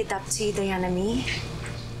para i-adopt si Diana May?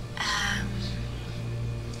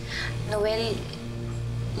 Noelle,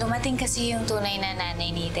 dumating kasi yung tunay na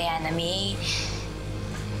nanay ni Diana May.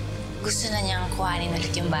 Gusto na niyang kuhanin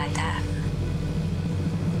ulit yung bata.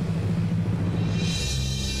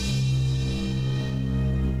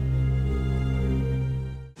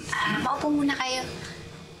 Maupo muna kayo.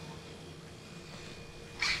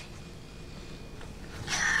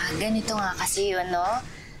 Ganito nga kasi yun, no?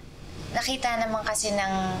 Nakita naman kasi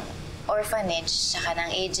ng orphanage saka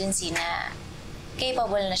ng agency na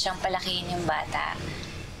capable na siyang palakihin yung bata.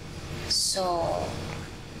 So,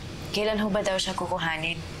 kailan ho ba daw siya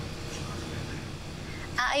kukuhanin?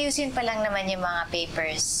 Aayusin pa lang naman yung mga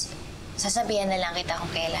papers. Sasabihan na lang kita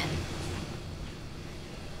kung kailan.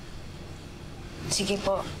 Sige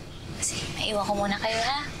po. Sige, maiwan ko muna kayo,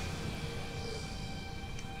 ha?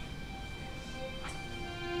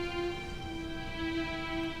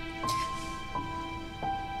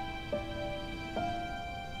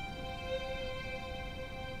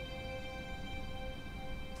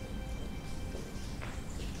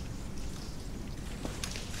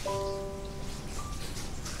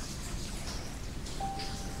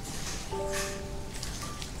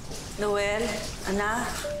 Noelle, anak,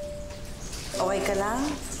 okay ka lang?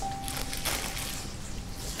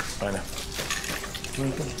 Ana.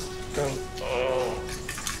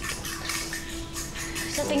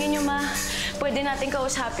 Sa tingin niyo, Ma, pwede natin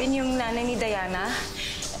kausapin yung nanay ni Diana?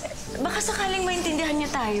 Baka sakaling maintindihan niya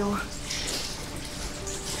tayo.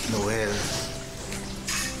 Noelle,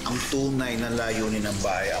 ang tunay na layunin ng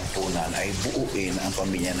bahay ampunan ay buuin ang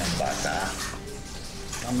pamilya ng bata.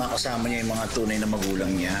 Ang makasama niya yung mga tunay na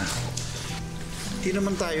magulang niya. Hindi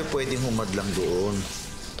naman tayo pwedeng humadlang doon.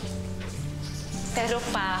 Pero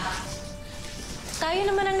pa, tayo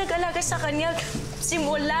naman ang nag-alaga sa kanya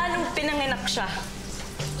simula nung pinanganak siya.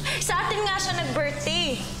 Sa atin nga siya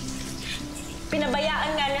nag-birthday.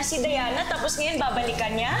 Pinabayaan nga niya si Diana, tapos ngayon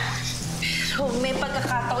babalikan niya? Pero may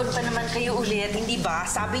pagkakataon pa naman kayo ulit, hindi ba?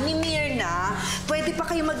 Sabi ni Mirna, pwede pa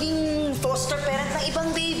kayo maging foster parent ng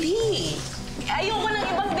ibang baby. Ayoko ng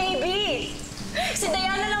ibang baby! Si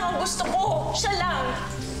Diana lang ang gusto ko. Siya lang.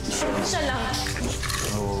 Siya lang.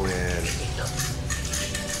 Noelle.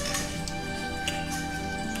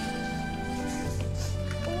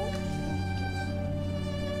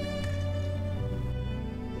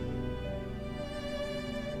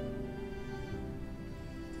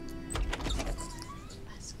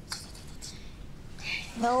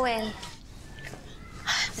 Noelle.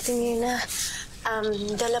 Ate Nina,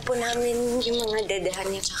 dala po namin yung mga dedehan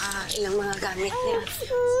niya tsaka ilang mga gamit niya.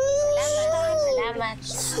 Salamat.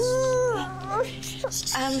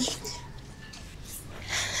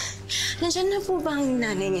 Nandiyan na po ba ang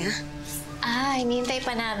nanay niya? Hinihintay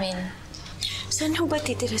pa namin. Saan ho ba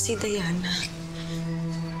titira si Diana?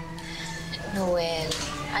 Noelle,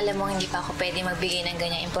 alam mo hindi pa ako pwede magbigay ng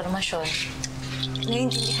ganyang impormasyon.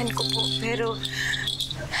 Naiintindihan ko po, pero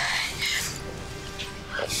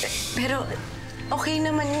okay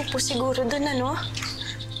naman po siguro doon, ano?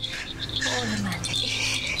 Oo naman.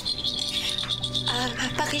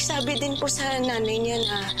 Pakisabi din po sa nanay niya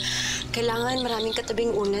na kailangan maraming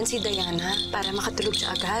katabing unan si Diana para makatulog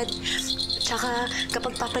siya agad. Tsaka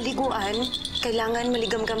kapag papaliguan, kailangan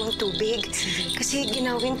maligamgam ang tubig. Kasi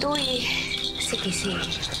ginawin to eh. Sige.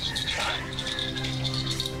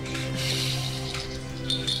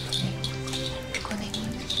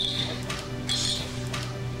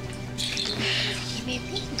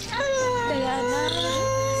 Diana.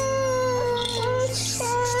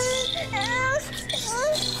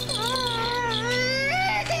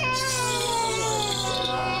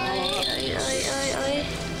 Ay.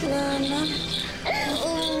 Nana.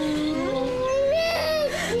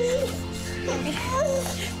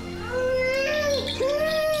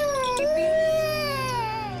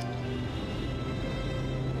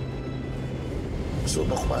 Gusto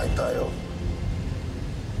ba kumain tayo?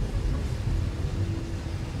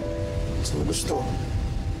 Saan gusto?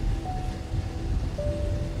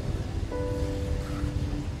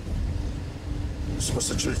 Gusto ko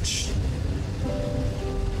sa church.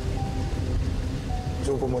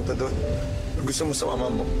 Gusto ko pumunta doon. Gusto mo sa mama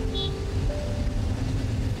mo.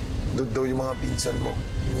 Doon daw yung mga pinsan mo.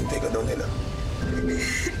 Hinintay ka daw nila. Hindi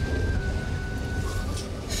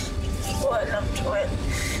ko alam, Joel.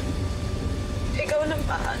 Ikaw nang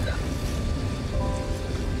bahala.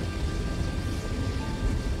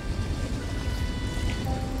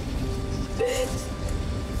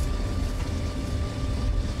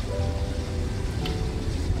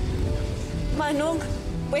 Manong,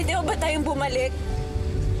 pwede ba tayong bumalik?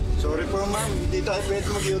 Sorry po, ma'am. Hindi tayo pwede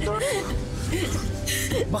mag-U-turn.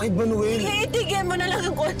 Bakit ba, Noelle? Itigyan mo na lang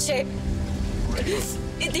ang kotse.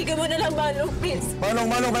 Itigyan mo na lang, Manong, please. Manong!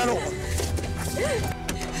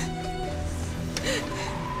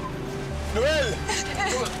 Noelle!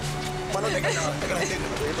 Manong, teka lang. Ito.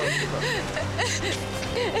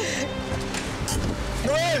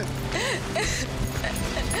 Noelle!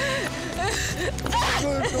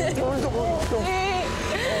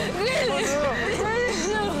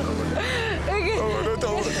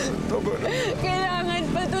 Kailangan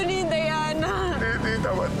pa to ni Diana. Hindi,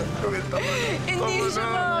 tama na. Hindi siya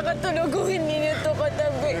makakatulog kung hindi nito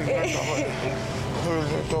katabi.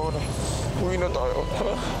 Tama na. Uwi na tayo.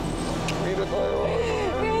 Uwi na tayo.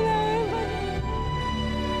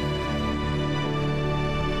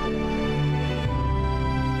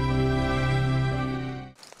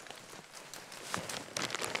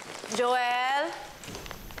 Joel?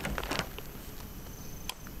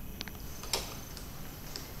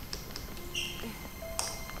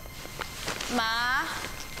 Ma?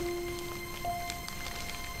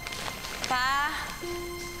 Pa?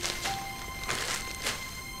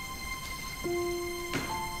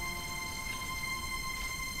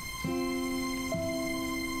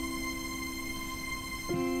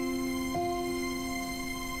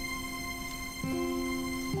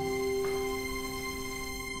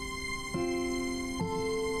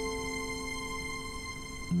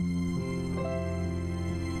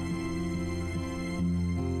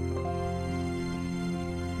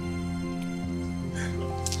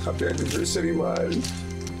 Happy anniversary, mahal.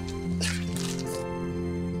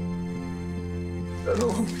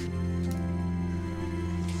 Ano?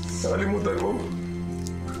 Nakalimutan mo?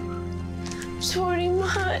 Sorry,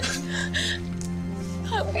 mahal.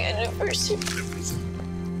 Happy anniversary.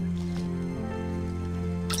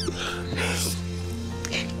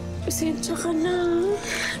 Pasensya ka na.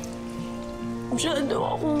 Masyado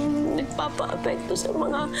akong nagpapa-apekto sa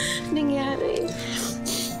mga nangyari.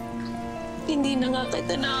 Hindi na nga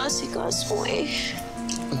kita nakasikas mo eh.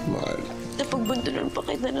 Mahal. Napagbuntulan pa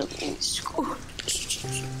kita ng miss ko.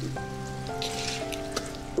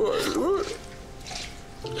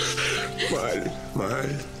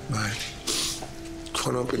 Mahal.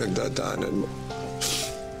 Kung ano ang pinagdadaanan mo,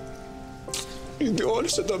 hindi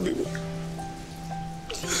ako sa tabi mo.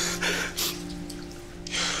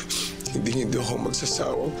 Hindi ako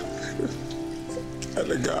magsasawang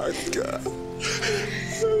alagaan ka.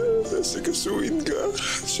 Nasikasuin ka.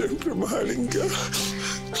 Siyempre, mahalin ka.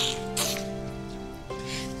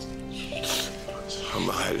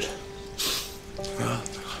 Mahal. Ha?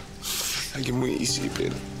 Lagi mo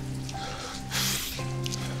iisipin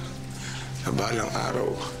na balang araw,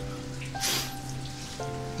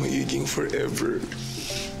 magiging forever,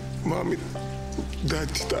 mami,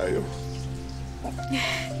 daddy tayo.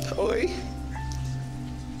 Okay?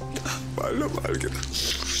 Mahal kita.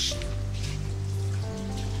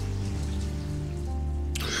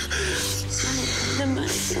 Naman.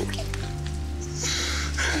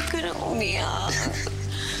 Huwag ka na umiyak.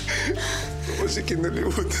 Kasi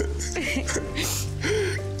kinalimutan.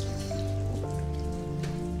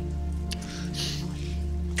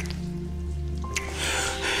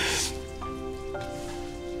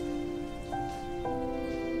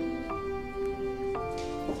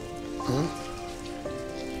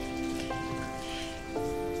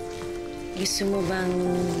 Gusto mo bang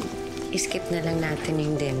skip na lang natin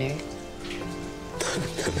yung dinner?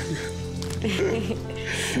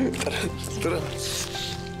 Tara.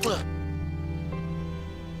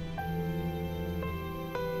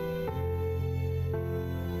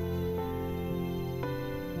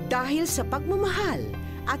 Dahil sa pagmamahal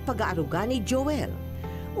at pag-aaruga ni Joel,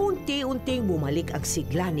 unti-unting bumalik ang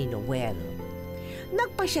sigla ni Noelle.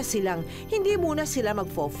 Nagpasya silang hindi muna sila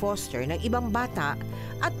magfo-foster ng ibang bata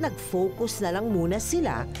at nag-focus na lang muna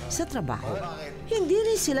sila sa trabaho. Hindi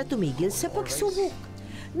rin sila tumigil sa pagsubok.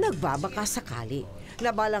 Nagbabaka sakali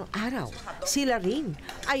na balang araw sila rin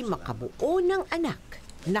ay makabuo ng anak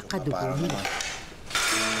na kadugo nila.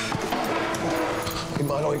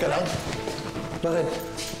 Ibakalawin ka lang? Bakit?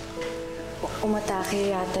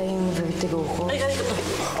 Umatake yata yung vertigo ko. Ay,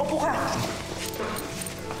 upo ka.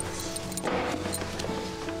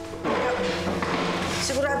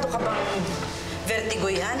 Sigurado ka bang vertigo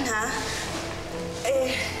yan, ha?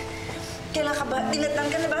 Kailan ka ba? Tinatnan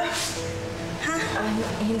ka na ba? Ha?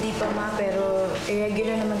 Hindi pa, ma, pero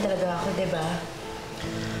irregular naman talaga ako, di ba?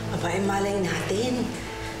 Aba, malay natin.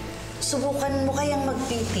 Subukan mo kayang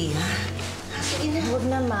mag-PT, ha? Sige na. Huwag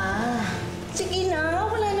na, ma. Sige na,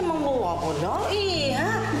 wala namang mawawala ha?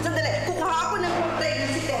 Sandali, kukuha ako ng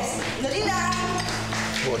pregnancy test. Dali lang.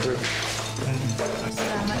 Water.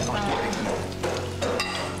 Salamat pa.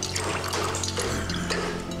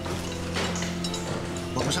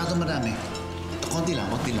 Huwag masyado marami. Konti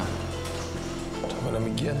lang.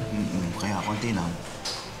 Malamig yan. Kaya konti lang.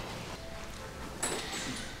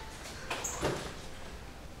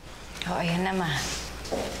 Oo, ayan na, ma.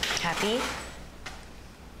 Happy?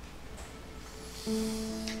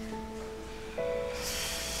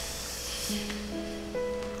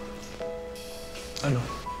 Ano?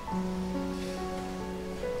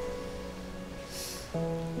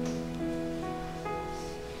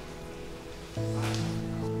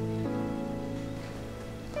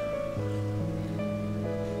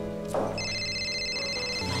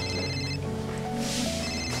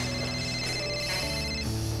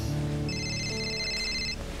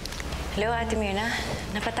 Hello, Ate Mirna.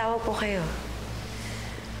 Napatawag po kayo.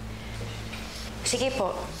 Sige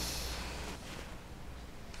po.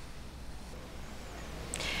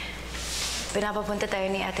 Pinapapunta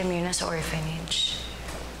tayo ni Ate Mirna sa orphanage.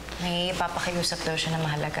 May papakiusap daw siya na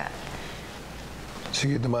mahalaga.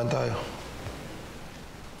 Sige, dumaan tayo.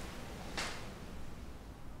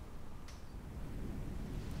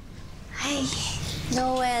 Hi,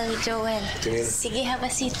 Noelle, Joel. Tingin. Sige, have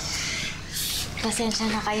a seat. Pasensya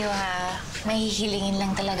na kayo, ha. Mahihilingin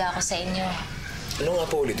lang talaga ako sa inyo. Ano nga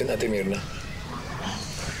po ulitin, Ate Mirna?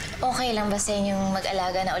 Okay lang ba sa inyong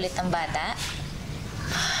mag-alaga na ulit ng bata?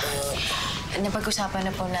 Napag-usapan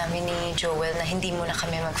na po namin ni Joel na hindi muna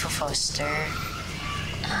kami magfo-foster.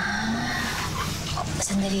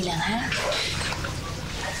 Sandali lang, ha?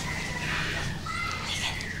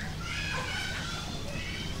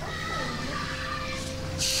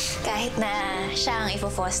 Kahit na siya ang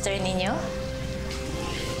ifo-foster ninyo?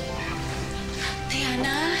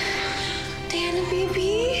 Diana! Diana,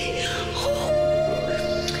 baby! Oh!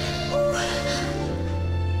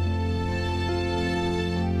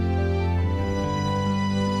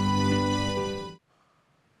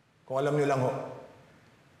 Kung alam niyo lang ho,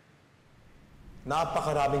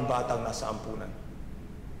 napakaraming batang nasa ampunan.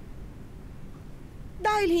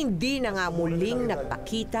 Dahil hindi na nga muling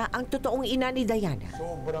nagpakita ang totoong ina ni Diana,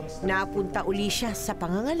 napunta uli siya sa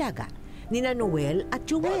pangangalaga ni Noelle at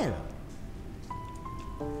Joel.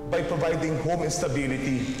 By providing home and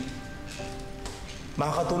stability,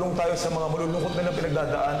 makakatulong tayo sa mga malulungkot na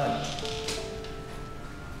pinagdadaanan.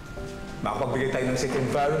 Makapagbigay tayo ng safe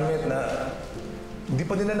environment na hindi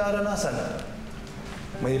pa nila naranasan.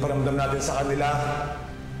 May paramdam natin sa kanila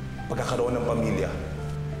pagkakaroon ng pamilya.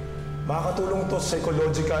 Makakatulong to sa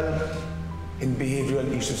psychological and behavioral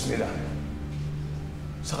issues nila.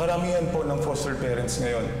 Sa karamihan po ng foster parents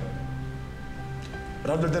ngayon,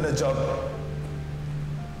 rather than a job,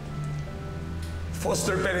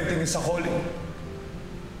 foster parenting is a calling.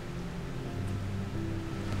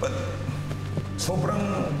 But sobrang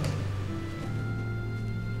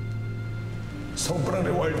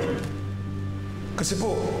rewarding. Kasi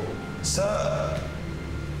po, sa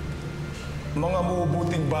mga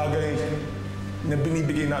mabubuting bagay na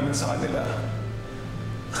binibigay namin sa kanila,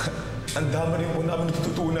 ang dami rin po namin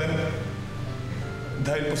natututunan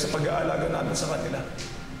dahil po sa pag-aalaga namin sa kanila.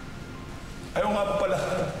 Ayaw nga po pala,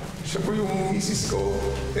 siya po yung misis ko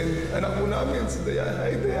and anak po namin, si Diana.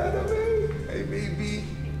 Hi, Diana, babe. Hi, baby.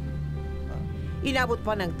 Inabot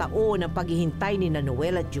pa ng taon ang paghihintay ni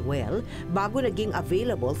Noelle at Joel bago naging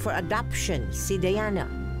available for adoption si Diana.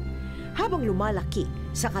 Habang lumalaki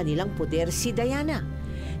sa kanilang poder si Diana,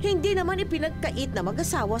 hindi naman ipinagkait na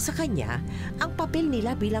mag-asawa sa kanya ang papel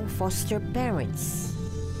nila bilang foster parents.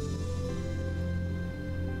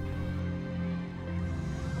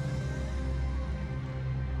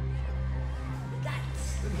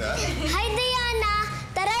 Hi, Diana!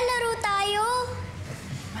 Tara, laro tayo!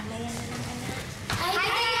 Hi,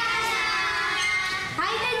 Diana!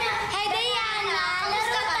 Hi, Diana!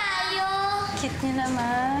 Laro tayo! Cute niyo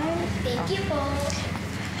naman. Thank you po.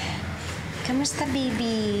 Kamusta,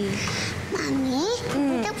 baby? Mami,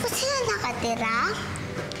 dito po sila nakatira?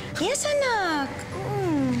 Yes, anak.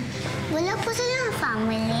 Wala po silang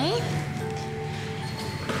family?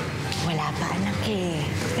 Wala pa, anak eh.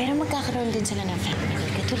 Pero magkakaroon din sila ng family.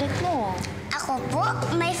 Katulad mo. Ako po,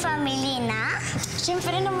 may family na?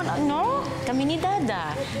 Siyempre naman, ano? Kami ni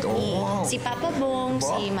Dada. Si Papa Bong,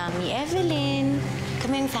 si Mami Evelyn.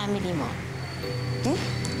 Kami yung family mo.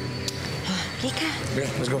 Halika. Okay,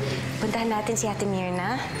 let's go. Puntahan natin si Ate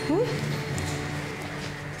Mirna.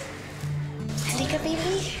 Halika,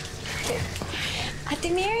 baby.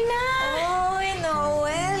 Ate Mirna! Oy,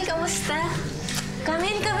 Noelle! Kamusta? Come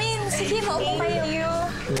in, come in. Sige, maupo kayo.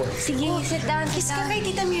 Sige, sit down. Kiss ka kay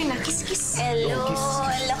Tita Mirna. Kiss, kiss. Hello.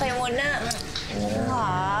 Hello kayo muna.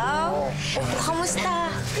 Wow.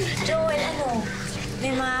 Kamusta? Joel, ano?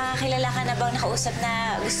 May mga kilala ka na bang nakausap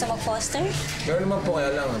na gusto mag-foster? Meron naman po, kaya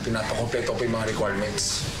lang, pinatakompleto ko yung mga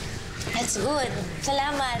requirements. That's good.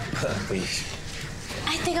 Salamat. Please.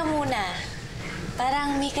 Ay, teka muna.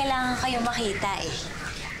 Parang may kailangan kayo makita eh.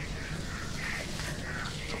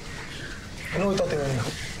 Ano ito, tingnan mo?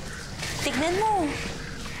 Tignan mo.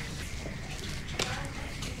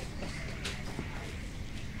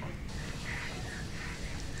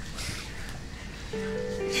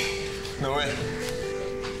 Noelle.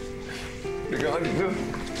 Liga ka dito.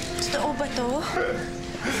 Totoo ba to?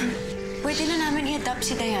 Pwede na namin i-adopt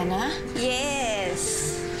si Diana?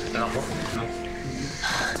 Yes. Anak ko.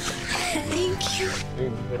 Thank you.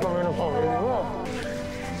 Kami na pamilya mo.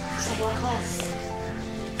 Sa wakas.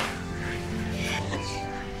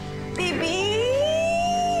 Baby!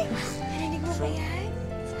 Narinig mo ba yan?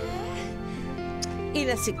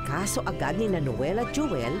 Inasikaso agad ni Noelle at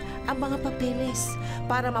Joel ang mga papeles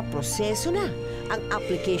para maproseso na ang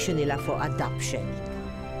application nila for adoption.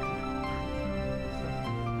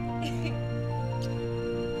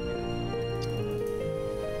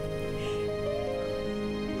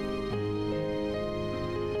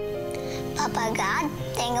 Papa God,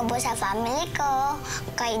 thank you po sa family ko,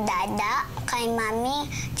 kay Dada, kay Mami,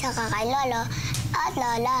 tsaka kay Lolo at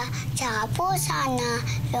Lola. Tsaka po sana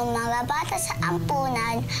yung mga bata sa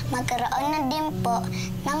ampunan magkaroon na din po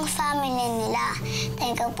ng family nila.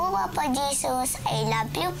 Thank you po, Papa Jesus. I love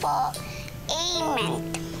you po. Amen.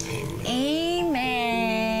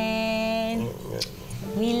 Amen.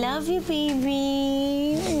 We love you,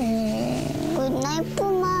 baby. Good night po,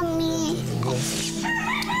 Mami.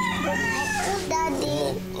 Good night po,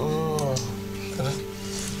 Daddy.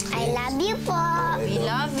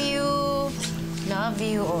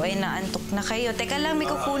 Pasok na kayo. Teka lang, may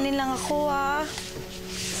kukunin lang ako, ha?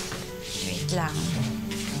 Wait lang.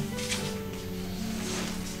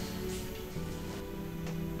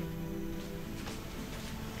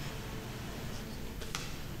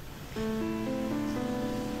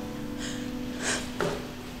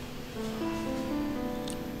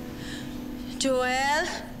 Joel?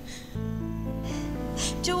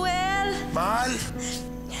 Joel! Mahal!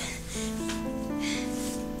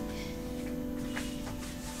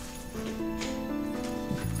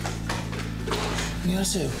 Nangyari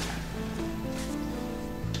sa'yo?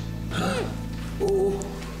 Ha? Oo.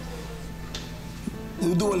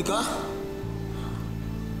 Duduwal ka?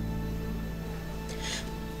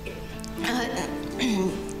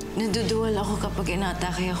 Naduduwal ako kapag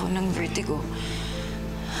inatake ako ng vertigo.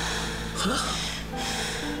 Ha?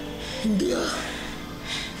 Hindi ah.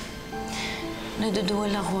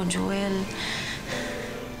 Naduduwal ako, Joel.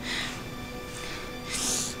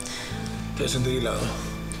 Kaya sandali lang.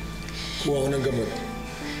 Kuha ko ng gamot.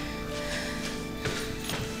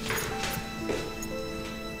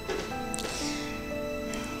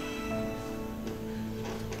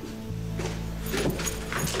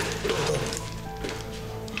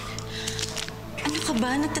 Ano ka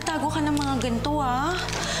ba? Nagtatago ka ng mga ganito, ah?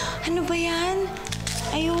 Ano ba yan?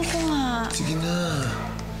 Ayoko nga. Sige na.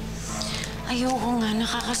 Ayoko nga.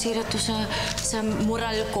 Nakakasira to sa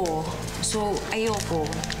moral ko. So, ayoko.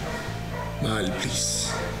 Mahal,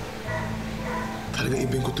 please. Talagang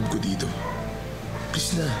iba yung kutob ko dito.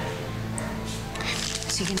 Please na.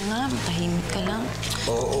 Sige na nga, matahimik ka lang.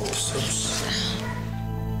 Oo, oops.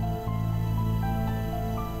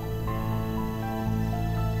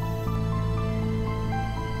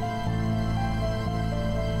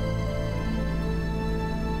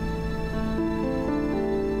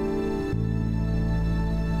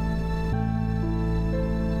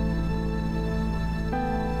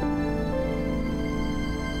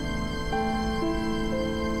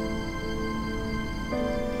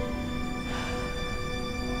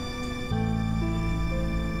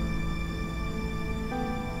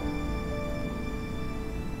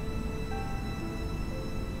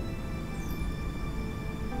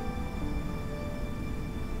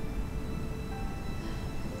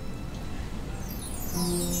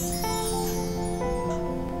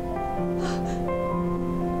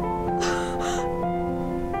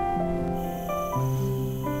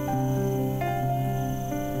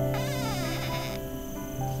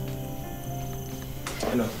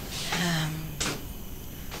 Ano?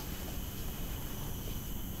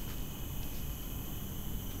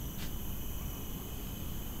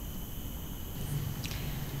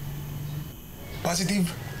 Positive.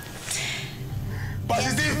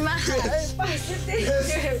 Positive! Yes, mahal. Positive.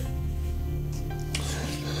 Yes.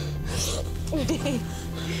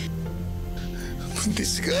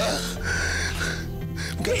 Buntis ka.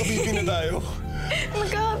 Magkakapipi na tayo.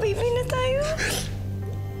 Magkakapipi na tayo.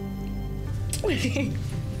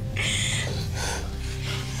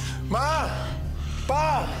 Ma!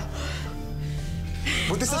 Pa!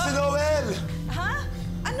 Buntis na si Noelle! Ha?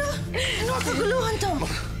 Ano? Ano ang kaguluhan to?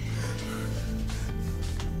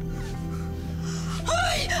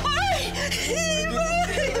 Ay! Ay!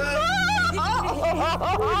 Salamat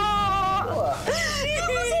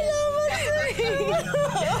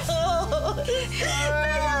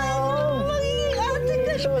sa'yo! Magiging ate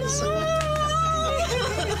ka siya!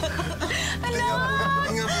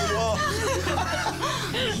 Inga po.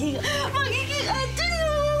 Magiging ate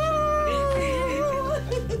mo!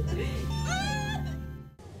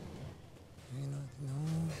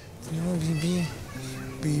 Ano, baby?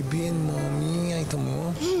 Baby and mommy, ito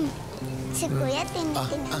mo? Si Kuya,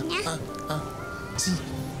 tinitingnan niya. Si?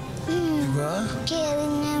 Diba?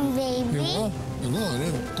 Caring na yung baby. Diba?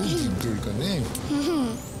 Girl ka na eh.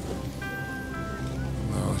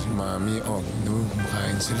 Oh, si mami,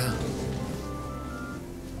 kumakain sila.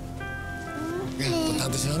 Yan, punta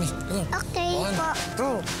natin si mami. Okay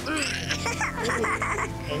po.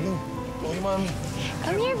 Ano? Okay, mami.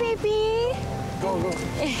 Come here, baby. Go.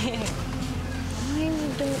 Ay,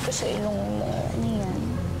 dumi ka sa ilong mo. Ano yan?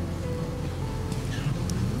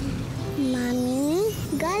 Mami,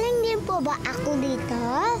 galing din po ba ako dito?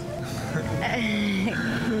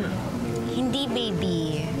 Hindi,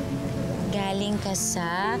 baby. Galing ka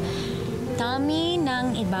sa tummy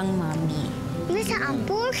ng ibang mami. Nasaan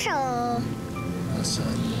po siya?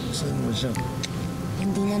 Saan mo siya?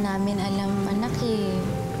 Hindi na namin alam, anak eh.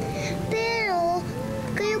 Pero,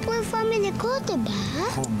 kayo po yung family ko, diba?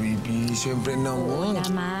 Oh, baby. Siyempre naman.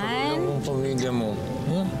 Naman. Ano ang pamilya mo?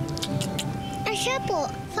 Huh? Siya po,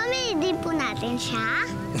 family din po natin siya.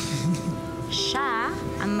 Siya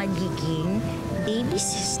ang magiging baby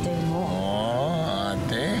sister mo. Oh,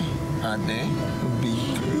 ate. Ate, big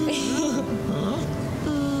girl. Huh?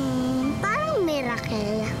 Parang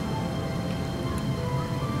miracle.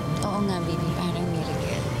 Oo nga, baby. Parang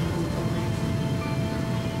miracle.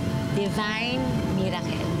 Divine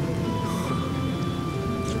miracle.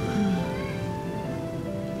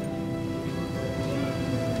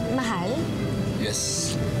 Mahal?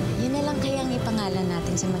 Yes. Yun na lang kayang ipangalan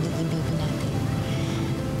natin sa magiging baby natin.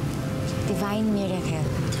 Divine miracle.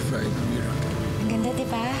 Divine miracle. Ang ganda, di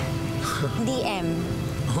ba? DM.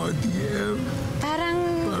 Oh, DM. Parang...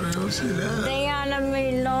 Pareho sila. Diana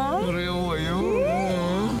Milo. Pareho kayo.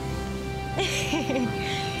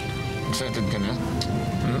 Excited ka na?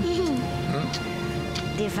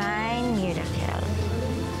 Divine miracle.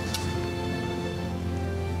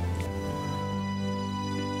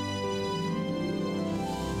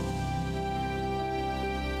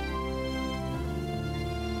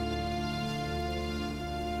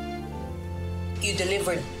 You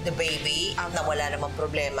delivered the baby na wala namang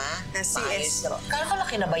problema. CS.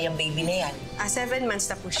 Kalaki na ba yung baby na yan? 7 months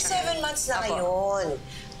na po siya. 7 months na ngayon.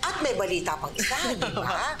 At may balita pang isa, di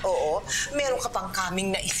ba? Oo. Meron ka pang coming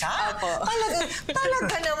na isa.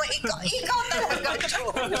 Talaga naman, ikaw talaga,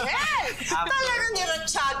 Joel. Talagang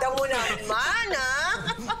niratsyada mo naman, ha?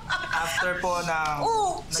 After po ng...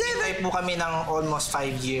 nag-invite po kami ng almost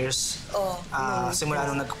 5 years. Simula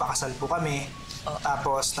nung nagpakasal po kami.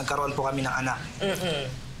 Tapos nagkaroon po kami ng anak.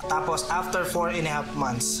 Tapos after 4.5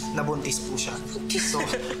 months, nabuntis po siya. So,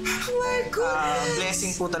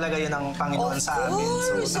 blessing po talaga yun ng Panginoon sa amin.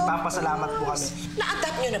 So, nagpapasalamat po kami.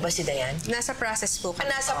 Na-adapt nyo na ba si Dayan? Nasa process po.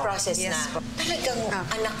 Nasa process na. Talagang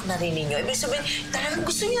anak na rin ninyo. Ibig sabihin, talagang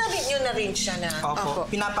gusto niya na rin siya na... Opo.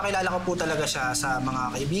 Pinapakilala ko po talaga siya sa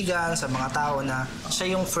mga kaibigan, sa mga tao na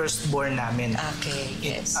siya yung firstborn namin. Okay,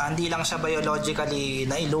 yes. Hindi lang siya biologically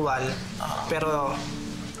nailuwal, pero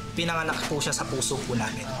pinanganak po siya sa puso po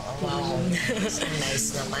namin. Wow. So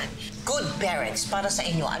nice naman. Good parents. Para sa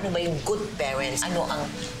inyo, ano ba yung good parents? Ano ang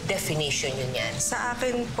definition yun yan? Sa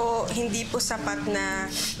akin po, hindi po sapat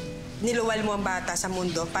na niluwal mo ang bata sa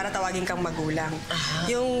mundo para tawagin kang magulang.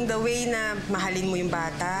 Yung the way na mahalin mo yung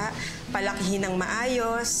bata, palakihin ng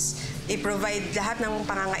maayos, i-provide lahat ng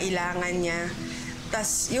pangangailangan niya.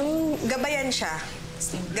 Tapos yung gabayan siya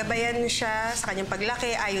sa kanyang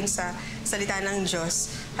paglaki ayon sa salita ng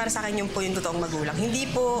Diyos. Para sa akin yun po yung totoong magulang. Hindi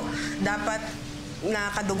po dapat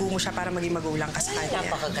nakadugo mo siya para maging magulang ka sa kanya.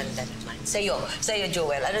 Napakaganda naman. Sa'yo,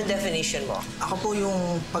 Joel, anong definition mo? Ako po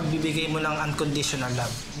yung pagbibigay mo ng unconditional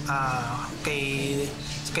love.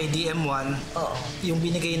 Kay DM1, yung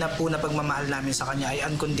binigay na po na pagmamahal namin sa kanya ay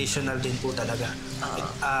unconditional din po talaga.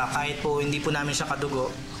 Kahit po hindi po namin siya kadugo.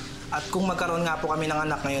 At kung magkaroon nga po kami ng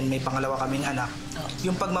anak ngayon, may pangalawa kaming anak,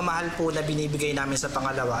 yung pagmamahal po na binibigay namin sa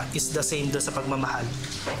pangalawa is the same do sa pagmamahal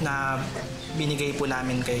na binigay po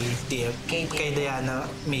namin kay Diana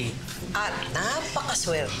May. At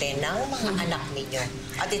napakaswerte ng mga anak ninyo.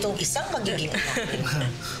 At itong isang magiging anak ninyo,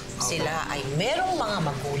 sila ay merong mga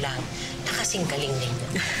magulang na kasing galing ninyo.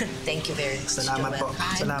 Thank you very much, Salamat Joel. po.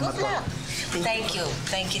 Salamat Good po. luck. Thank you.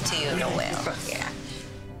 Thank you to you, Noelle. Yeah.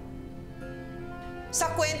 Sa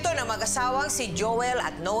kwento ng mag-asawang si Joel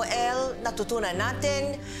at Noelle, natutunan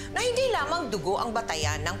natin na hindi lamang dugo ang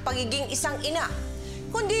batayan ng pagiging isang ina,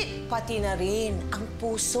 kundi pati na rin ang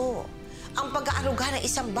puso. Ang pag-aaruga ng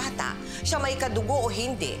isang bata, siya may kadugo o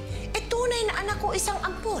hindi, tunay na anak ko isang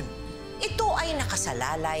ampon. Ito ay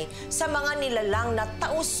nakasalalay sa mga nilalang na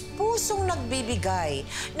taus-pusong nagbibigay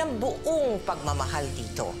ng buong pagmamahal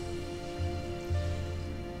dito.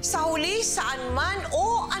 Sa huli, saan man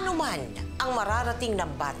o anuman ang mararating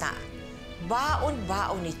ng bata,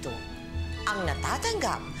 baon-baon nito ang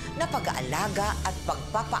natatanggap na pag-aalaga at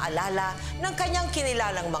pagpapaalala ng kanyang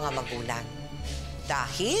kinilalang mga magulang.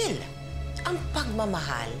 Dahil ang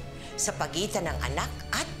pagmamahal sa pagitan ng anak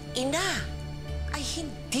at ina ay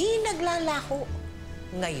hindi naglalaho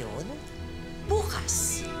ngayon,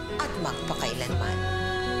 bukas at magpakailanman.